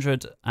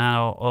 200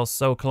 or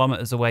so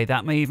kilometers away.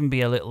 That may even be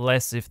a little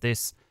less if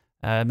this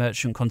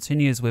merchant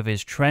continues with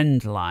his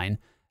trend line.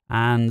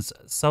 And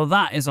so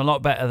that is a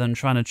lot better than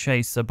trying to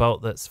chase a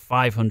boat that's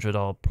 500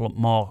 or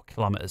more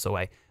kilometers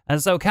away. And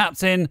so,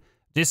 Captain,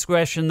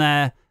 discretion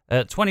there.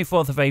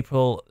 24th of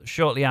April,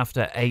 shortly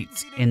after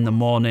 8 in the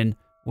morning,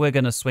 we're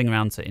going to swing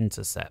around to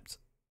intercept.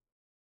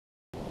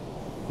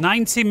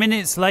 90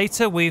 minutes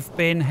later, we've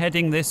been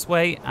heading this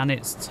way, and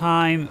it's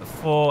time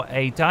for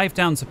a dive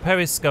down to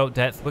periscope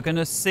depth. We're going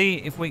to see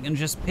if we can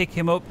just pick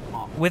him up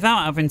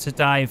without having to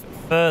dive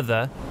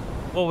further.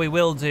 What we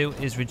will do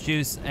is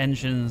reduce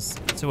engines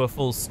to a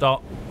full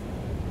stop.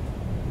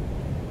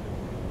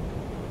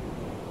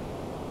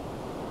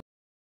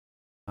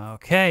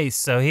 Okay,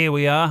 so here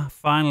we are,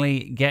 finally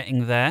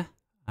getting there.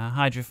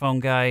 Hydrophone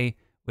guy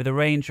with a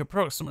range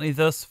approximately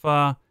thus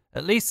far.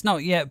 At least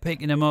not yet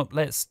picking him up.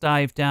 Let's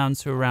dive down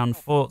to around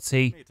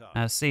 40.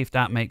 See if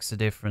that makes a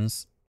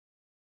difference.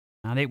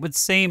 And it would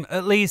seem,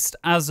 at least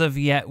as of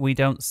yet, we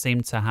don't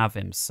seem to have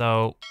him.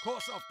 So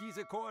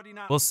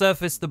we'll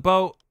surface the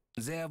boat.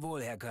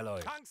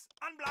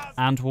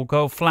 And we'll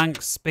go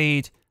flank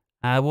speed.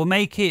 We'll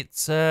make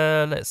it,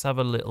 let's have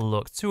a little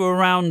look, to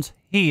around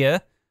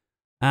here.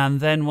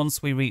 And then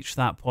once we reach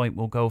that point,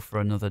 we'll go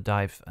for another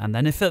dive. And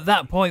then if at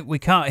that point we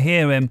can't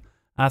hear him,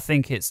 I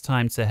think it's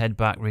time to head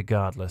back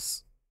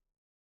regardless.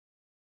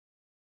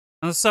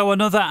 And so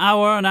another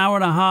hour, an hour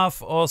and a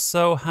half or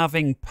so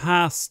having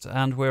passed,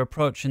 and we're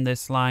approaching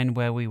this line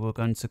where we were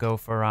going to go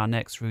for our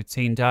next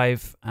routine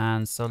dive.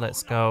 And so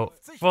let's go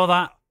for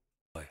that.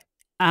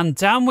 And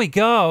down we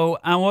go.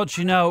 And what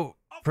do you know?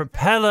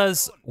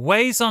 Propellers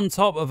ways on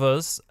top of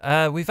us.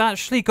 We've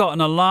actually got an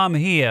alarm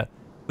here.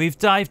 We've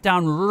dived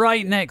down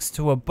right next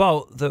to a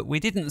boat that we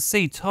didn't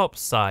see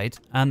topside,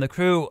 and the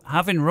crew,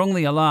 having rung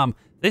the alarm,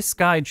 this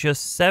guy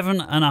just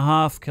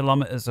 7.5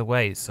 kilometers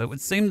away. So it would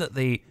seem that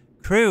the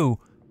crew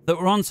that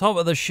were on top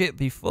of the ship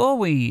before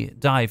we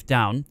dived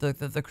down,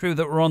 the crew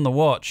that were on the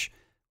watch,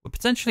 were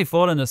potentially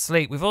falling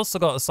asleep. We've also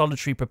got a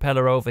solitary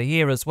propeller over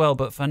here as well,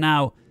 but for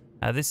now,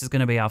 this is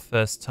going to be our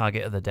first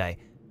target of the day.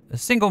 A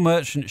single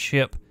merchant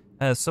ship,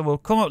 so we'll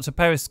come up to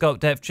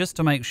periscope depth just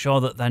to make sure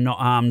that they're not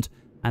armed.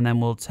 And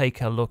then we'll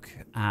take a look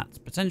at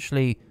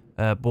potentially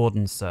board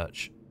and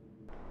search.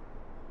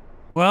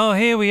 Well,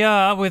 here we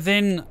are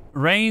within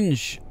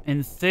range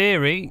in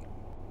theory.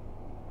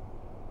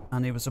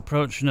 And he was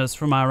approaching us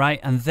from our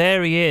right. And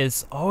there he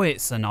is. Oh,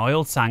 it's an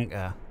oil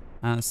tanker.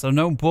 So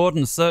no board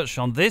and search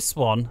on this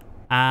one.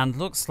 And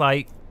looks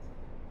like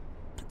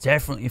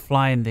definitely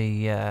flying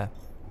the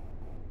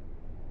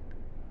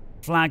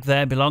flag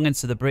there belonging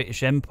to the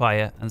British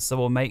Empire. And so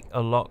we'll make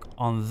a lock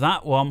on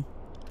that one.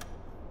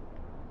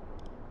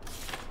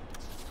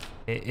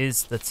 It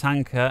is the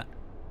tanker.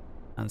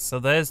 And so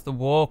there's the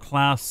war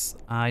class.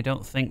 I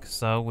don't think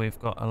so. We've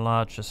got a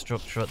larger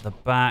structure at the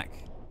back.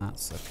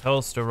 That's a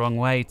coaster, wrong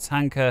way.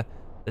 Tanker,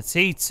 the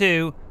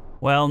T2.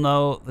 Well,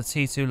 no, the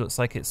T2 looks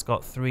like it's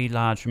got 3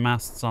 large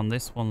masts on.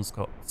 This one's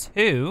got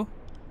 2.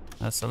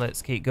 So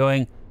let's keep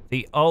going.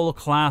 The old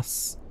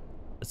class,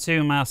 the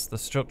 2 masts, the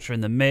structure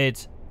in the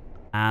mid,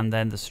 and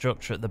then the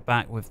structure at the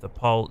back with the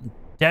pole.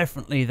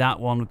 Definitely that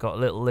one got a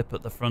little lip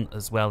at the front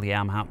as well. Yeah,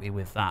 I'm happy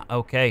with that.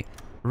 Okay,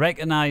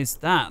 recognize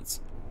that.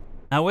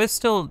 Now we're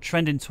still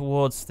trending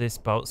towards this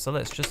boat, so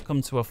let's just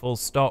come to a full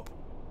stop.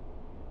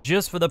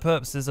 Just for the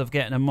purposes of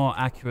getting a more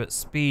accurate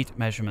speed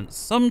measurement.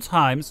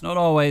 Sometimes, not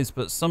always,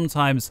 but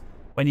sometimes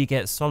when you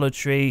get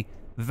solitary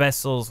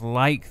vessels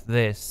like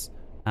this,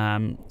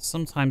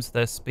 sometimes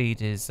their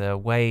speed is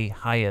way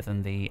higher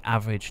than the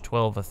average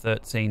 12 or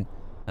 13.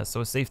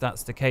 So we'll see if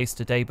that's the case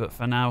today, but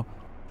for now,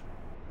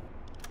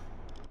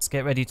 let's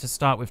get ready to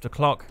start with the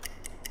clock.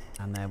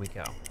 And there we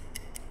go.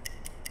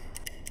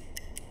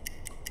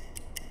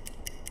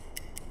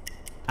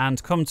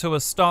 And come to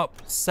a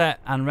stop, set,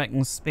 and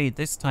reckon speed.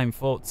 This time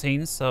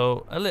 14,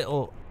 so a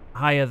little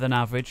higher than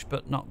average,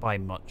 but not by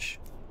much.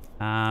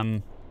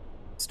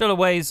 Still a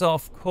ways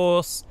off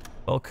course.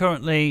 Well,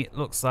 currently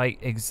looks like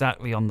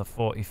exactly on the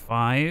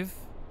 45.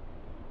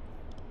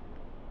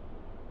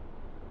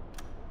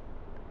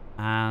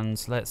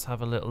 And let's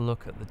have a little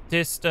look at the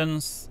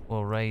distance.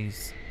 We'll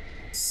raise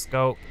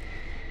scope,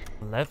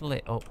 level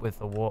it up with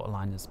the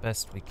waterline as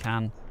best we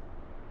can.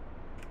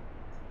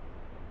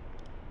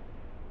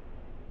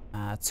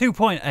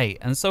 2.8,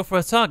 and so for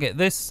a target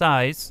this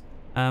size,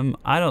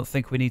 I don't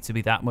think we need to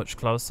be that much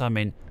closer. I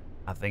mean,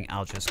 I think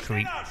I'll just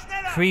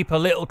creep a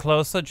little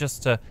closer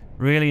just to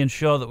really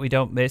ensure that we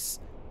don't miss.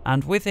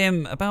 And with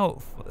him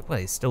about, well,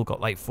 he's still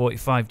got like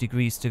 45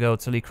 degrees to go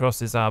till he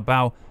crosses our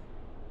bow.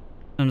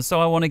 And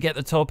so I want to get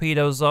the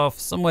torpedoes off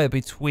somewhere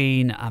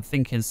between, I'm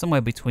thinking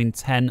somewhere between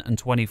 10 and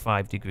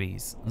 25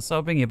 degrees. And so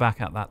I'll bring you back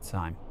at that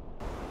time.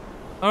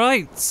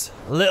 Alright,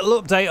 a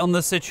little update on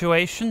the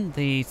situation.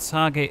 The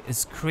target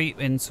is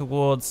creeping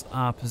towards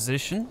our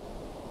position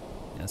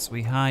as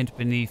we hide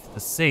beneath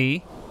the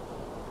sea.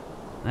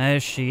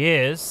 There she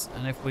is,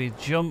 and if we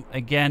jump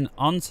again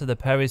onto the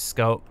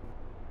periscope,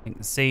 you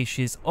can see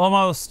she's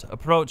almost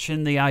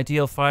approaching the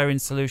ideal firing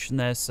solution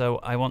there, so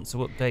I want to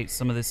update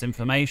some of this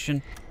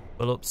information.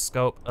 We'll up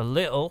scope a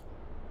little.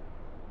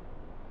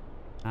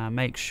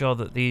 Make sure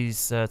that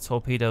these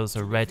torpedoes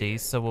are ready,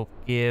 so we'll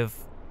give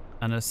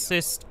an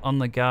assist on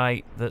the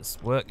guy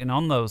that's working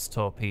on those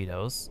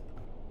torpedoes.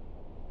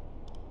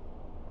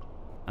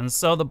 And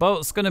so the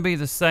boat's going to be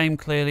the same,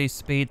 clearly,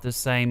 speed the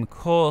same,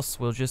 course.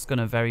 We're just going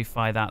to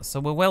verify that.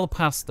 So we're well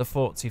past the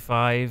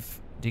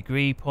 45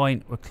 degree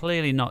point. We're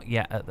clearly not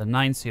yet at the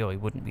 90, or we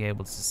wouldn't be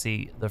able to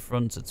see the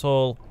front at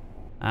all.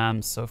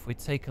 So if we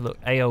take a look,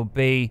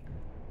 AOB,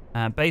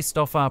 based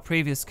off our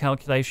previous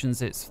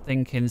calculations, it's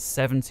thinking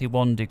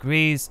 71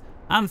 degrees.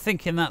 I'm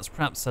thinking that's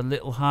perhaps a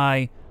little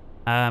high.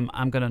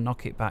 I'm going to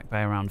knock it back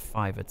by around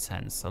 5 or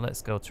 10. So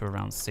let's go to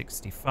around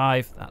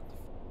 65. That,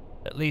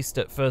 at least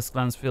at first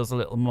glance, feels a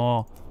little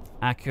more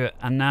accurate.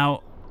 And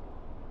now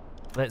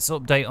let's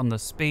update on the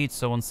speed.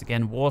 So once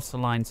again,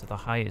 waterline to the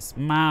highest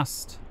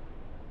mast,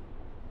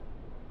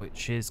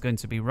 which is going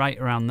to be right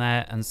around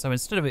there. And so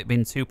instead of it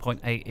being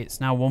 2.8,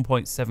 it's now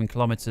 1.7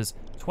 kilometers,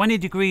 20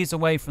 degrees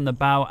away from the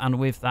bow. And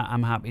with that,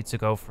 I'm happy to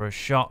go for a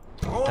shot.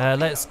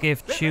 Let's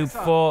give tube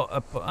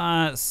 4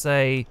 a,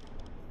 say,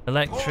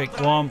 electric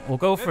one. We'll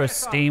go for a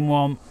steam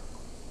one.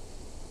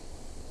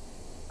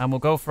 And we'll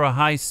go for a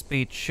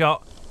high-speed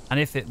shot. And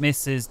if it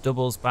misses,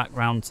 doubles back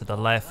round to the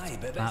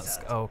left. That's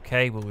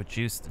okay. We'll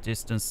reduce the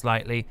distance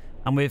slightly.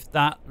 And with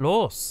that,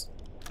 los!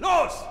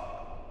 Los!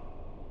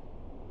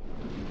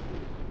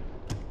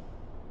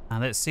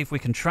 And let's see if we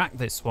can track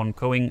this one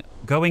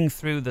going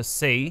through the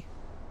sea.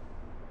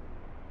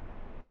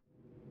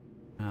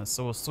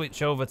 So we'll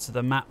switch over to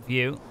the map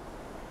view.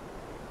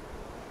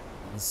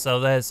 So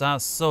there's our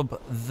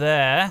sub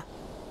there,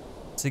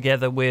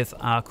 together with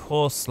our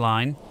course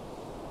line.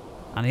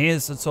 And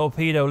here's the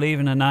torpedo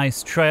leaving a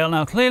nice trail.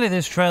 Now, clearly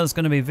this trail is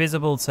going to be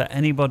visible to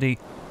anybody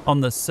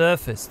on the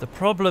surface. The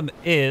problem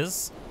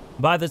is,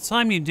 by the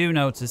time you do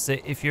notice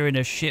it, if you're in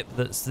a ship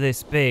that's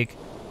this big,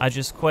 I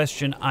just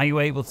question, are you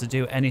able to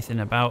do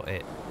anything about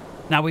it?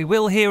 Now, we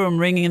will hear them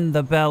ringing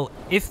the bell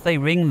if they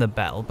ring the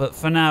bell. But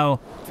for now,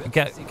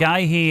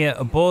 guy here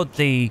aboard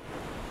the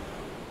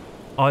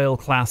oil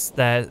class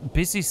there,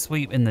 busy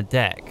sweeping the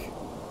deck.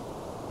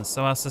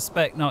 So I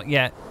suspect not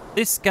yet.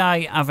 This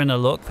guy having a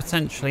look,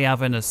 potentially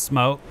having a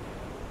smoke.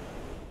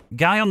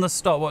 Guy on the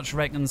stopwatch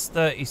reckons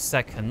 30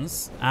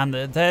 seconds. And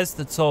there's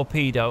the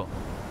torpedo.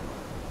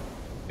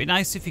 Be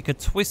nice if you could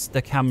twist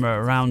the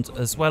camera around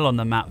as well on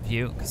the map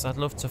view, because I'd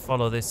love to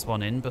follow this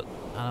one in, but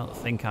I don't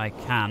think I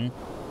can.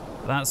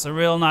 But that's a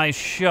real nice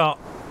shot.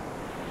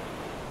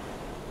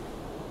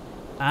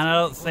 And I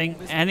don't think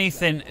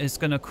anything is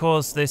going to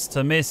cause this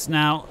to miss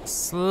now.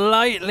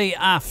 Slightly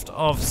aft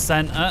of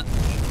center.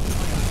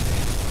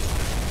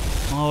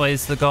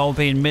 Always the goal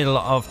being middle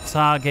of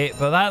target.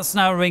 But that's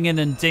now ringing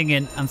and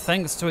dinging. And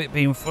thanks to it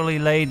being fully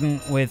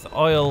laden with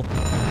oil,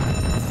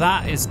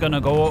 that is going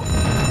to go up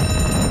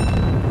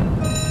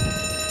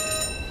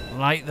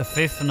like the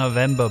 5th of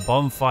November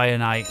bonfire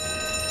night.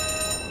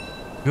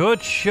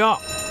 Good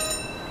shot.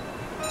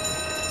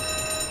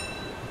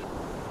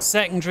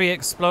 Secondary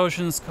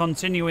explosions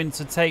continuing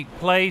to take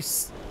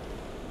place.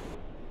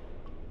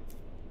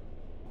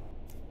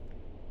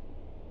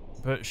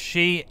 but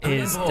she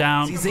is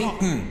down. Sie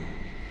sinken.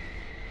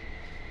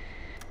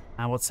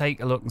 And we'll take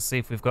a look and see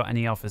if we've got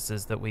any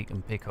officers that we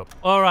can pick up.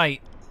 All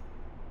right,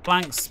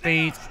 flank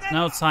speed,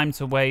 no time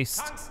to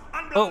waste.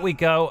 Up we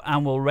go,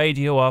 and we'll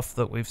radio off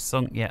that we've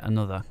sunk yet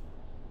another.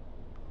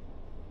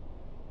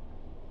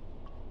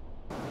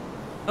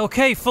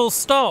 Okay, full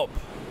stop.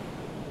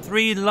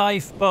 3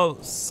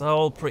 lifeboats,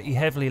 all pretty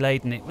heavily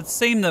laden. It would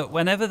seem that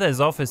whenever there's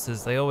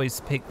officers, they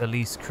always pick the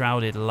least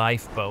crowded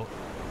lifeboat.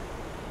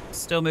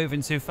 Still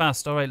moving too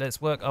fast. All right,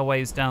 let's work our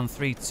ways down.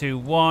 3, 2,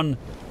 1.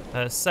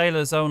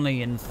 Sailors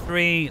only in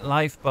 3.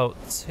 Lifeboat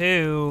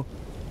 2.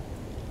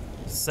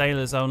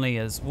 Sailors only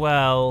as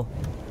well.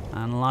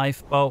 And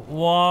lifeboat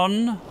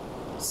 1.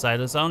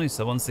 Sailors only.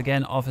 So once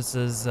again,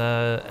 officers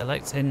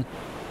electing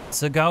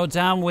to go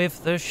down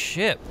with the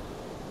ship.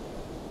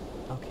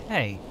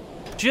 Okay.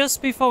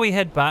 Just before we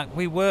head back,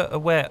 we were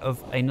aware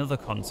of another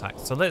contact.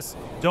 So let's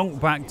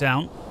dunk back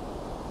down.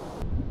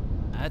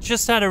 I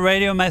just had a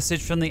radio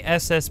message from the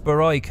SS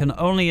Barroy. Can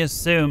only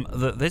assume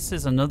that this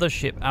is another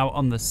ship out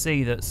on the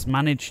sea that's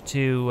managed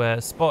to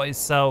spot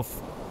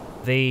itself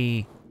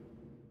the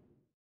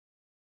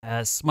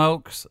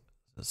smokes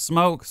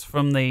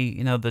from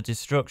the the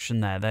destruction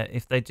there. That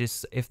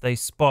if they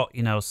spot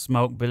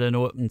smoke billowing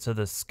up into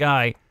the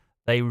sky,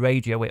 they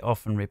radio it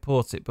off and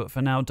report it. But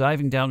for now,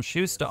 diving down,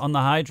 Schuster on the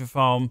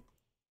hydrophone,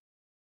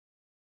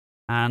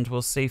 and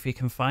we'll see if he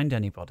can find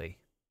anybody.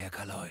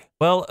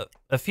 Well,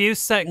 a few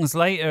seconds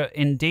later,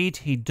 indeed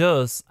he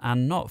does,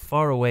 and not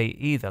far away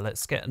either.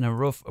 Let's get a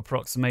rough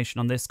approximation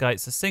on this guy.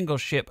 It's a single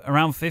ship,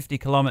 around 50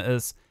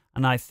 kilometers,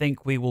 and I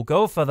think we will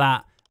go for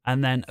that,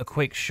 and then a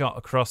quick shot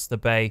across the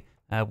bay.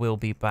 We'll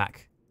be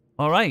back.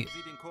 All right,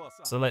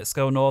 so let's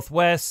go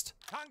northwest,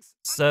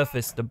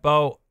 surface the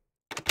boat,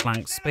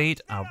 flank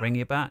speed, I'll bring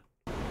you back.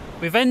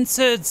 We've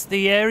entered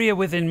the area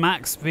within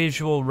max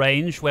visual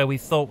range where we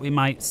thought we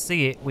might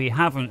see it. We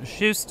haven't.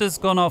 Schuster's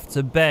gone off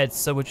to bed,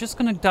 so we're just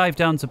going to dive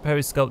down to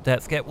periscope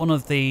depth, get one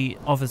of the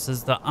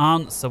officers that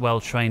aren't so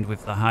well trained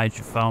with the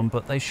hydrophone,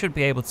 but they should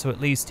be able to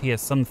at least hear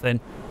something.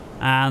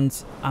 And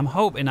I'm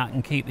hoping I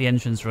can keep the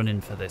engines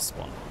running for this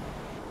one.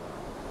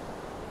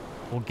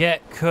 We'll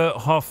get Kurt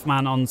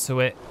Hoffman onto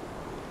it.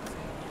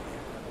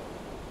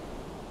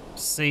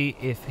 See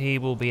if he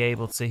will be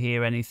able to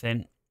hear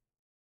anything.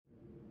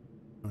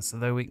 So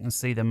that we can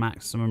see the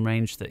maximum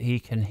range that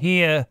he can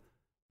hear,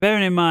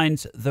 bearing in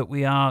mind that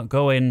we are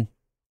going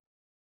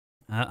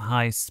at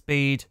high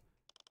speed.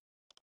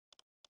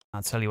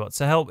 I'll tell you what,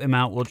 to help him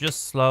out, we'll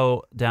just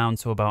slow down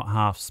to about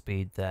half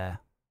speed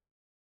there.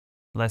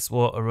 Less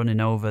water running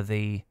over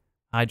the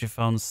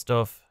hydrophone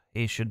stuff.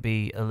 He should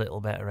be a little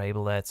better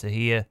able there to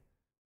hear.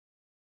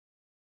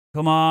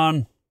 Come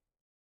on.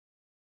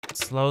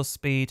 Slow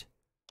speed.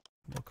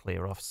 We'll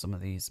clear off some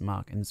of these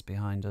markings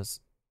behind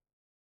us.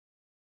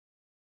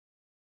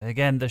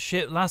 Again, the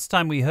ship, last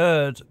time we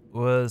heard,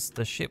 was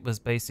the ship was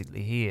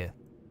basically here.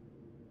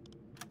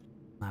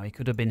 Now, he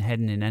could have been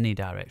heading in any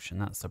direction,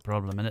 that's the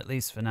problem. And at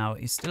least for now,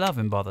 he's still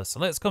having bother. So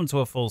let's come to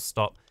a full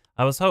stop.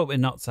 I was hoping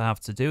not to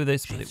have to do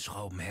this. But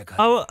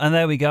oh, and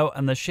there we go.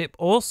 And the ship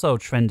also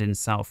trending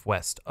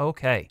southwest.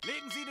 Okay.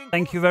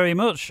 Thank you very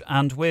much.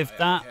 And with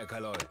that,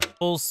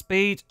 full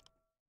speed,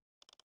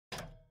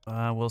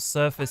 we'll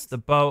surface the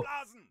boat.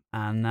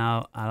 And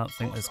now, I don't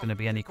think there's going to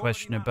be any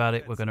question about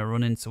it. We're going to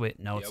run into it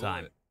in no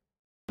time.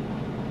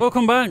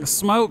 Welcome back.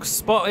 Smoke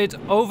spotted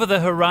over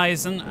the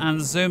horizon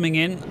and zooming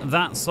in.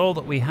 That's all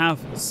that we have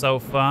so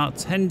far.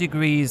 10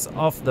 degrees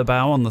off the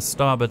bow on the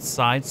starboard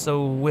side,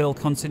 so we'll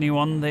continue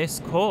on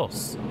this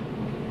course.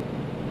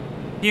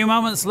 A few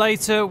moments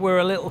later, we're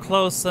a little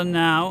closer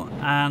now,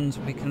 and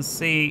we can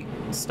see,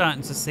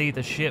 starting to see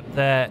the ship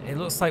there. It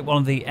looks like one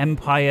of the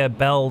Empire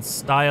Bell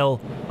style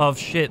of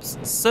ships.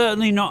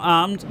 Certainly not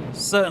armed,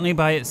 certainly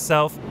by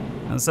itself,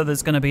 and so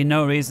there's going to be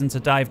no reason to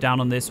dive down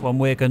on this one.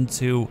 We're going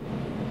to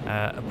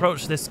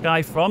approach this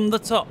guy from the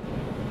top.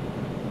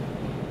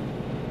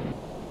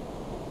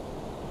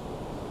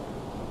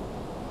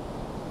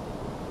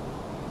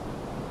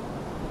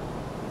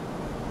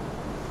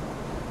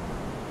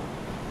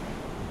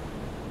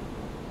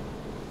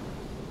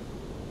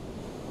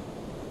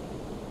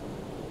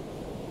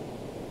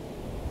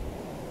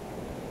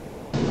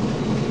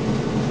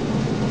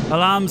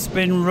 Alarm's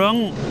been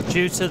rung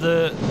due to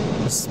the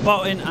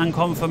spotting and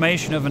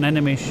confirmation of an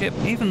enemy ship,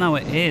 even though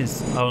it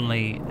is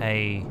only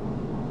a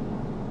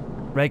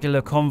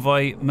regular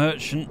convoy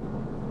merchant.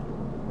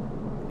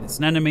 It's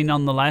an enemy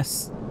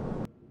nonetheless.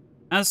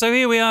 And so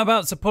here we are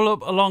about to pull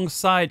up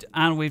alongside,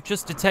 and we've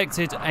just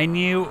detected a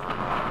new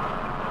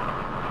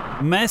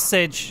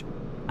message.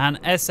 An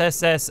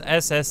SSS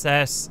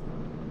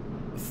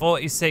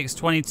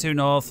 4622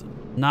 North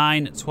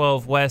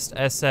 912 West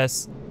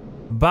SS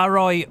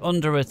Barroy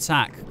under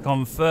attack.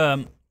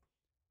 Confirm.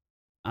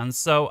 And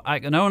so I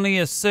can only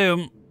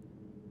assume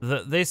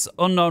that this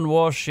unknown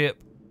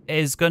warship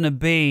is going to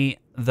be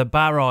the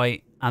Barroy,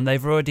 and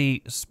they've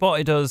already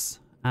spotted us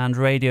and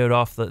radioed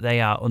off that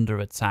they are under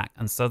attack.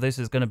 And so this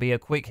is going to be a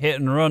quick hit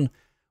and run.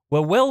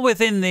 We're well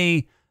within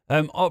the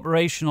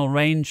Operational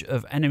range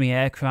of enemy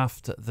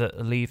aircraft that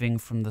are leaving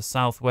from the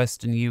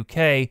southwestern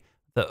UK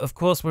that, of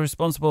course, were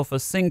responsible for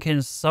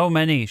sinking so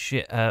many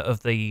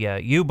of the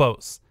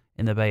U-boats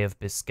in the Bay of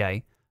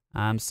Biscay.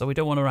 So we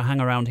don't want to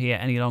hang around here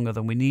any longer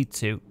than we need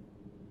to.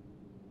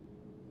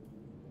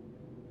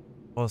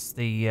 Of course,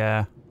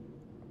 the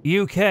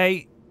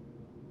UK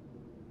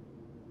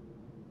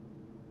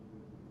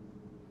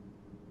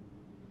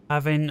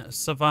having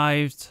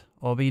survived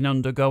or been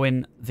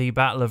undergoing the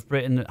Battle of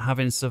Britain,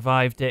 having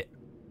survived it,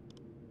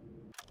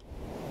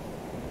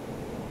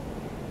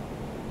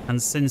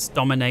 and since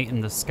dominating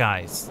the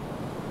skies.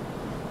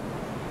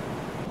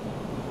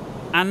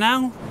 And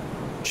now,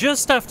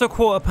 just after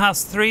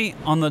 3:15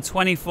 on the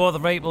 24th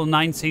of April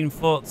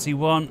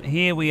 1941,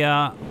 here we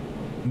are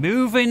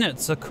moving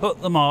to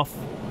cut them off.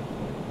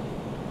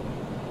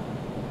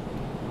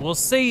 We'll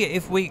see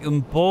if we can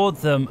board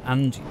them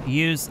and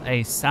use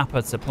a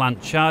sapper to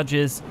plant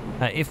charges.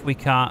 If we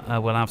can't,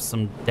 we'll have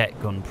some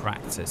deck gun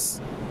practice.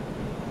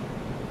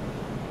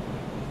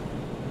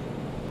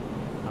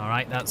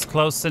 Alright, that's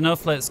close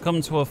enough. Let's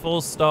come to a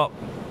full stop.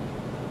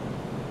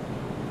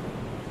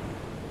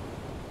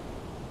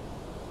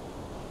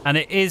 And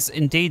it is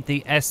indeed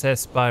the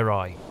SS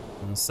Bayreuth.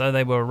 And so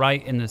they were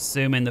right in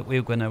assuming that we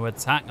were going to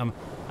attack them.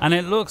 And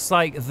it looks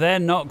like they're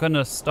not going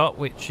to stop,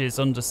 which is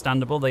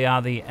understandable. They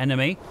are the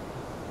enemy.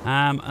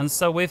 And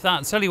so with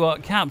that, tell you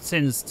what,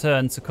 Captain's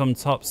turn to come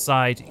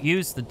topside.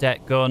 Use the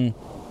deck gun.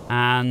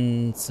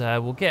 And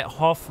we'll get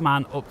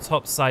Hoffman up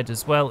topside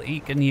as well. He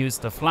can use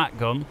the flat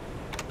gun.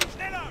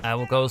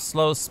 We'll go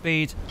slow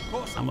speed.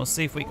 And we'll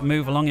see if we can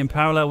move along in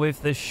parallel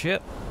with this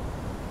ship,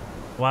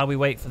 while we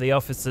wait for the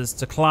officers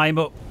to climb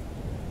up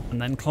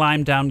and then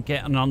climb down,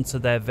 getting onto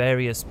their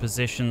various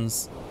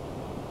positions.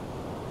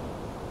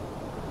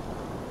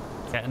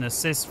 Get an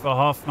assist for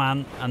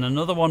Hoffman and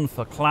another one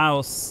for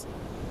Klaus.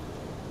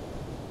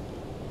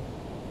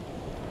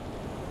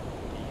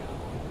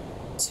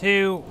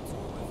 2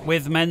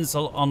 with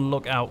Menzel on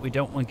lookout. We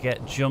don't want to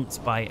get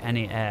jumped by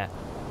any air.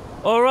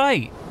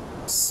 Alright,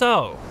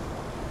 so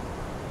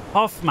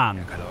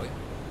Hoffman,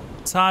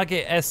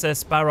 target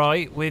SS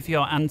Bayreuth with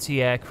your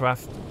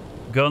anti-aircraft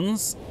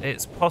guns.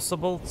 It's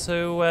possible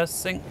to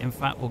sink. In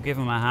fact, we'll give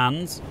them a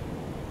hand.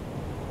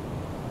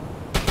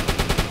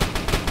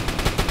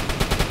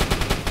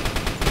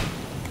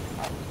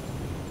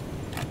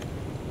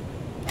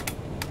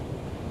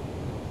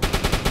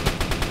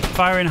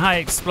 Firing high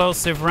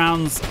explosive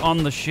rounds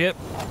on the ship.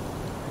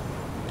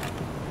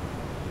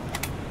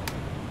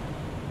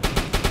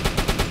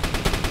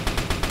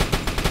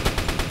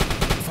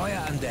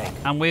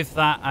 And with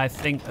that, I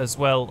think as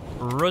well,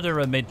 rudder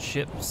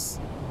amidships.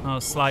 Oh,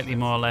 slightly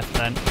more left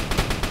then.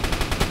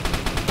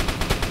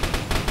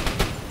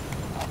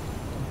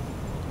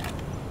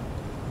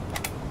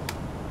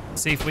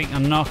 See if we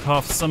can knock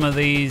off some of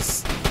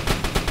these.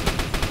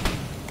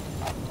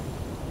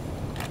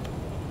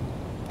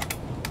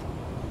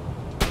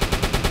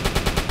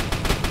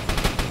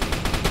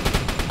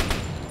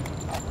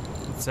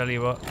 Tell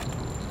you what.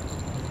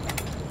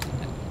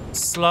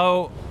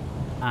 Slow.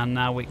 And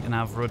now we can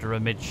have rudder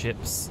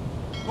amidships.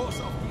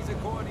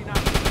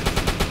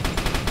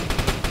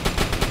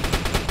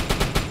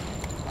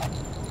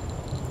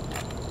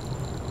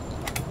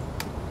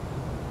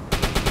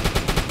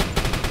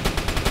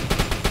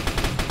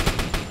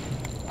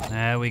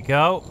 There we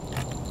go.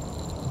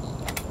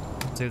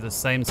 Do the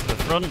same to the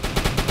front.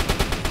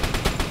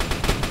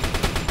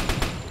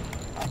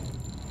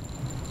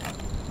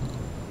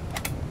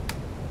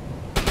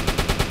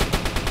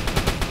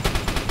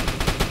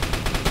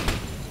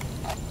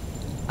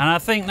 And I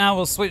think now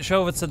we'll switch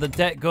over to the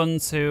deck gun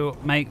to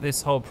make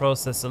this whole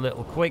process a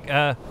little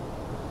quicker.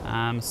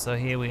 So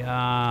here we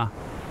are,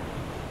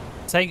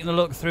 taking a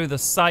look through the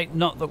sight.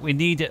 Not that we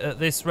need it at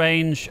this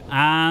range.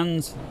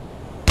 And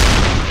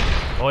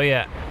oh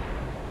yeah.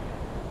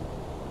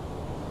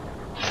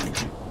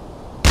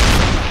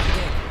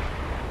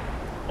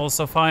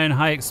 Also firing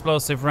high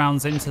explosive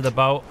rounds into the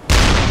boat.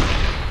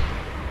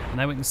 And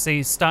then we can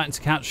see starting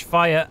to catch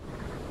fire.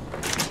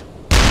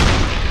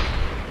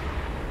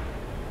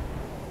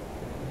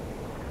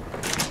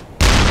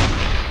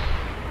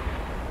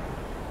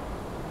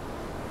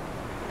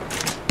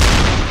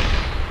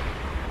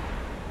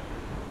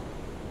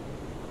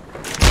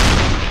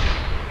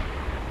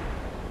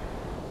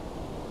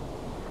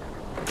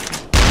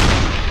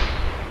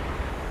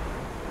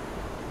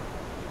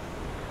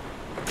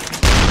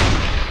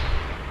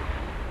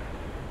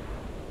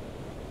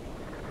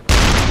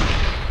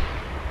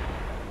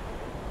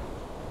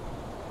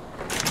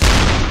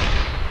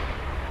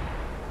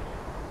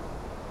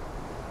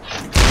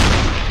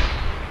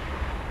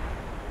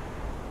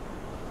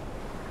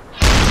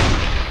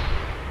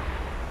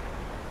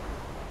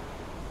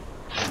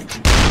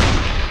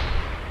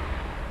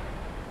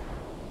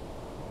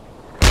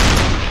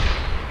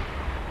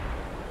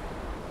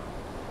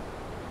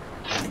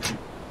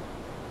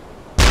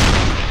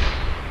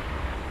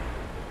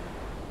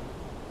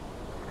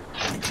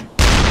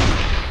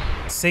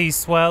 Sea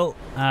swell.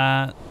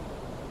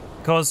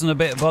 causing a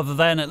bit of bother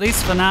there. And at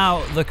least for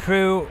now, the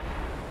crew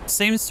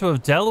seems to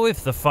have dealt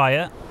with the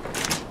fire.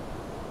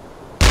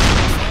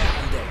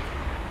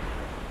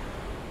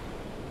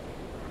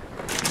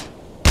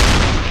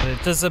 But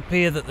it does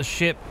appear that the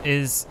ship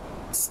is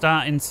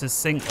starting to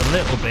sink a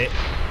little bit.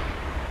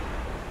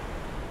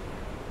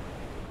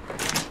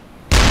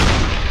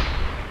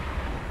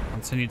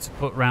 Continue to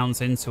put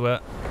rounds into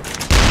it.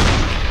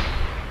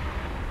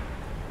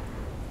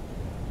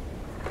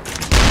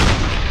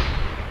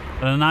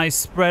 But a nice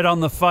spread on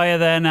the fire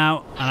there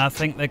now, and I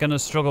think they're going to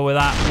struggle with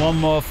that. One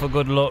more for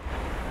good luck,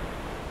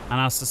 and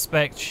I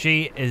suspect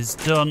she is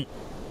done.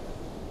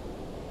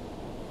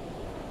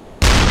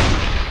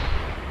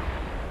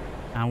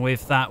 And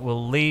with that,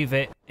 we'll leave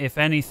it. If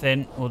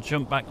anything, we'll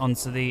jump back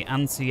onto the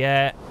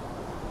anti-air.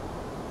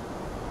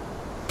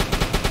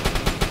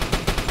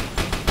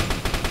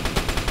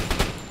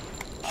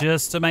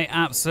 Just to make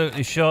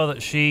absolutely sure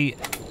that she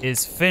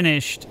is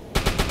finished.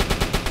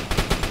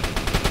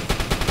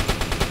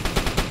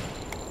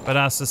 But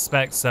I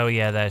suspect so.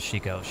 Yeah, there she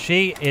goes.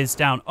 She is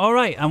down. All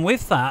right, and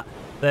with that,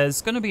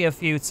 there's going to be a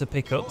few to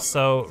pick up.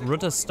 So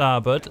rudder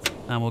starboard,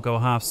 and we'll go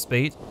half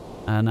speed.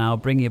 And I'll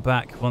bring you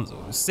back. Once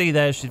see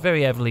there, she's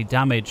very heavily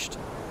damaged.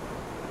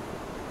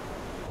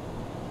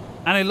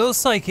 And it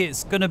looks like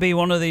it's going to be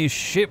one of these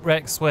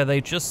shipwrecks where they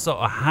just sort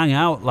of hang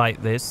out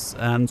like this.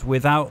 And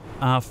without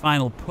our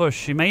final push,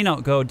 she may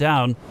not go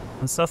down.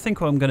 And so I think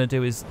what I'm going to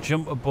do is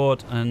jump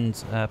aboard and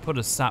put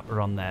a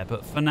sapper on there.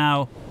 But for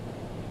now,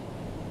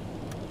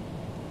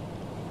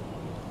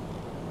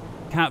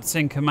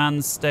 Captain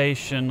Command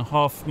Station,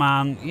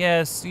 Hoffman.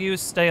 Yes, you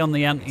stay on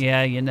the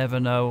anti-air. You never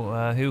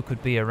know who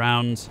could be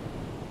around.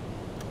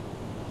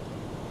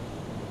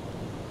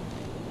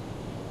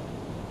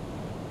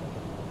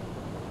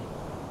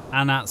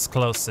 And that's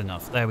close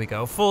enough. There we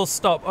go. Full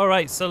stop. All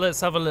right, so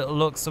let's have a little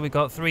look. So we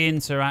got 3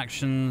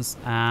 interactions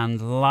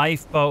and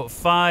lifeboat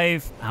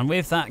 5. And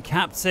with that,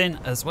 Captain,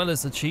 as well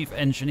as the Chief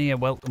Engineer,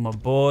 welcome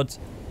aboard.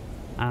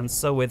 And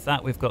so with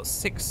that, we've got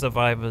 6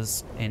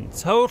 survivors in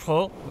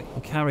total. We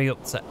can carry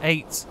up to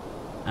 8.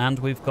 And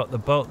we've got the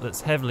boat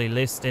that's heavily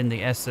listed,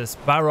 the SS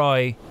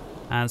Barroy.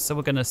 And so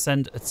we're going to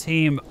send a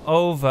team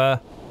over,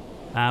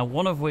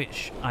 one of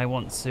which I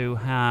want to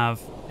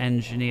have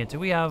engineer. Do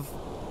we have...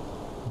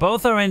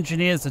 Both our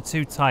engineers are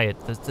too tired.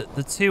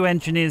 The 2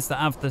 engineers that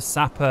have the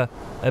sapper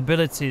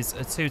abilities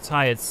are too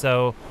tired.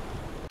 So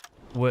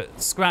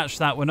scratch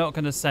that. We're not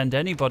going to send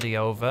anybody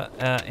over.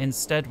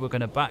 Instead, we're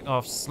going to back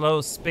off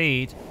slow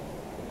speed.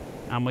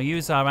 And we'll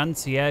use our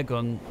anti-air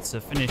gun to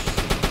finish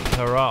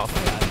her off.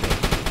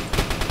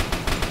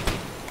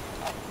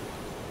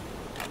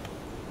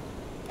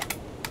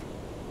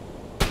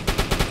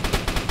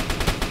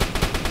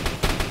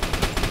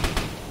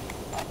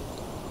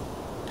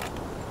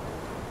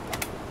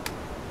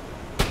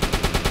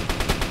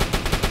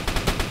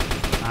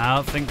 I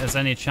don't think there's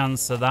any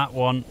chance of that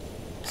one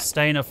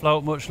staying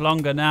afloat much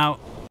longer now.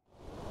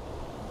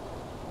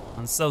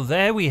 And so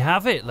there we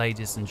have it,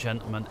 ladies and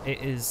gentlemen.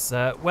 It is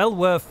well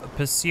worth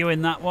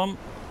pursuing that one.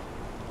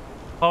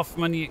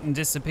 Hoffman, you can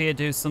disappear,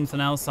 do something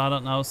else. I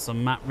don't know,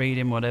 some map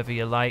reading, whatever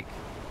you like.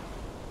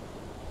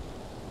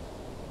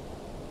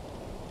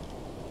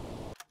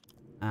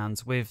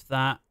 And with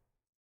that...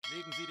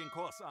 Legen Sie den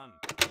Kurs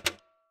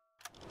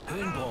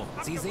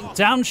an.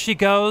 Down she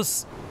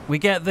goes. We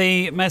get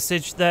the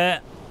message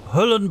there.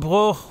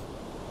 Hullenbruch.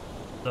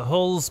 The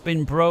hull's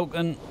been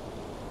broken.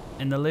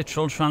 In the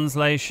literal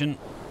translation,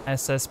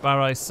 SS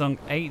Barroy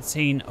sunk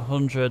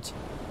 1800.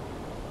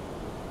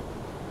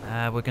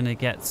 We're going to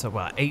get to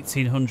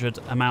 1800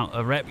 amount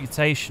of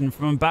reputation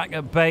from back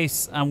at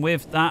base. And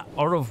with that,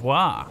 au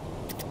revoir.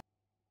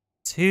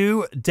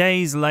 2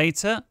 days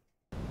later,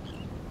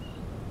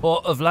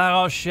 Port of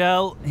La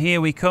Rochelle.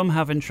 Here we come,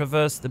 having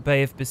traversed the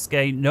Bay of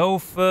Biscay. No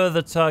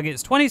further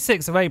targets.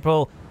 26th of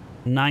April,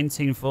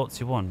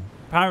 1941.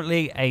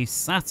 Apparently a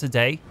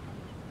Saturday.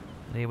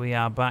 Here we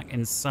are back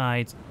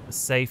inside the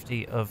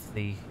safety of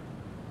the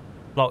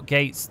block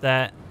gates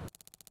there.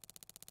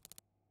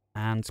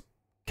 And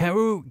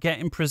Keru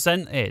getting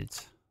presented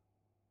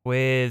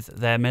with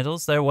their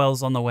medals. They're well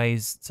on the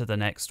ways to the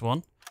next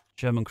one.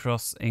 German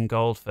cross in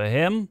gold for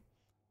him.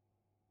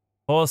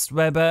 Horst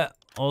Weber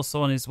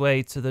also on his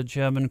way to the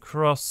German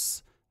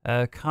cross.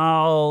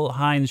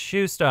 Karl-Heinz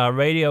Schuster, our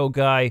radio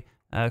guy,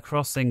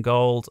 cross in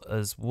gold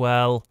as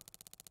well.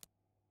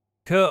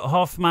 Kurt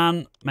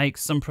Hoffman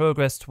makes some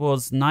progress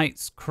towards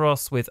Knight's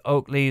Cross with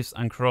oak leaves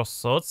and cross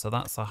swords. So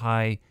that's a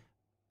high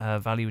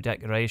value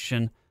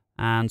decoration.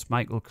 And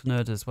Michael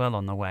Knud as well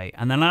on the way.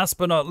 And then last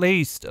but not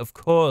least, of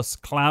course,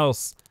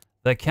 Klaus,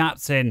 the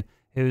captain,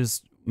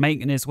 who's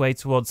making his way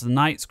towards the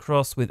Knight's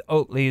Cross with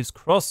oak leaves,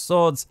 cross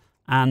swords,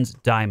 and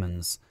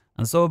diamonds.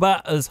 And so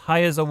about as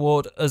high as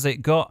award as it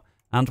got.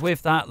 And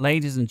with that,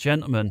 ladies and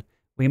gentlemen,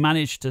 we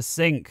managed to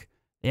sink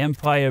the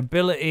Empire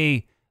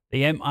Ability,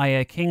 the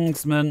Empire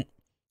Kingsman,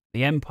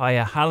 the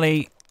Empire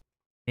Halley,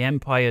 the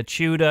Empire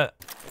Tudor,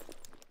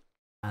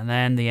 and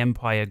then the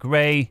Empire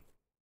Grey,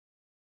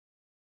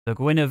 the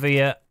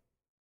Guinevere,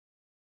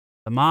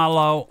 the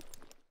Marlowe,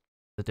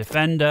 the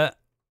Defender,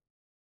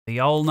 the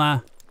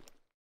Olna,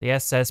 the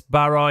SS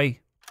Barroy,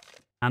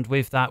 and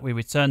with that we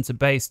return to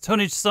base.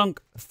 Tonnage sunk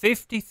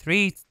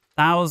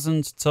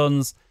 53,000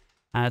 tons.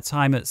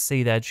 Time at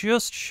sea there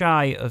just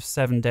shy of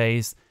 7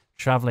 days,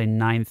 traveling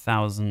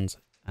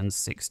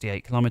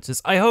 9,068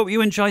 kilometers. I hope you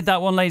enjoyed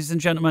that one, ladies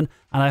and gentlemen,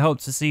 and I hope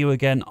to see you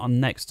again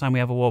on next time we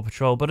have a War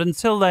Patrol. But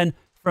until then,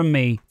 from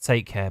me,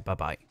 take care.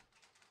 Bye-bye.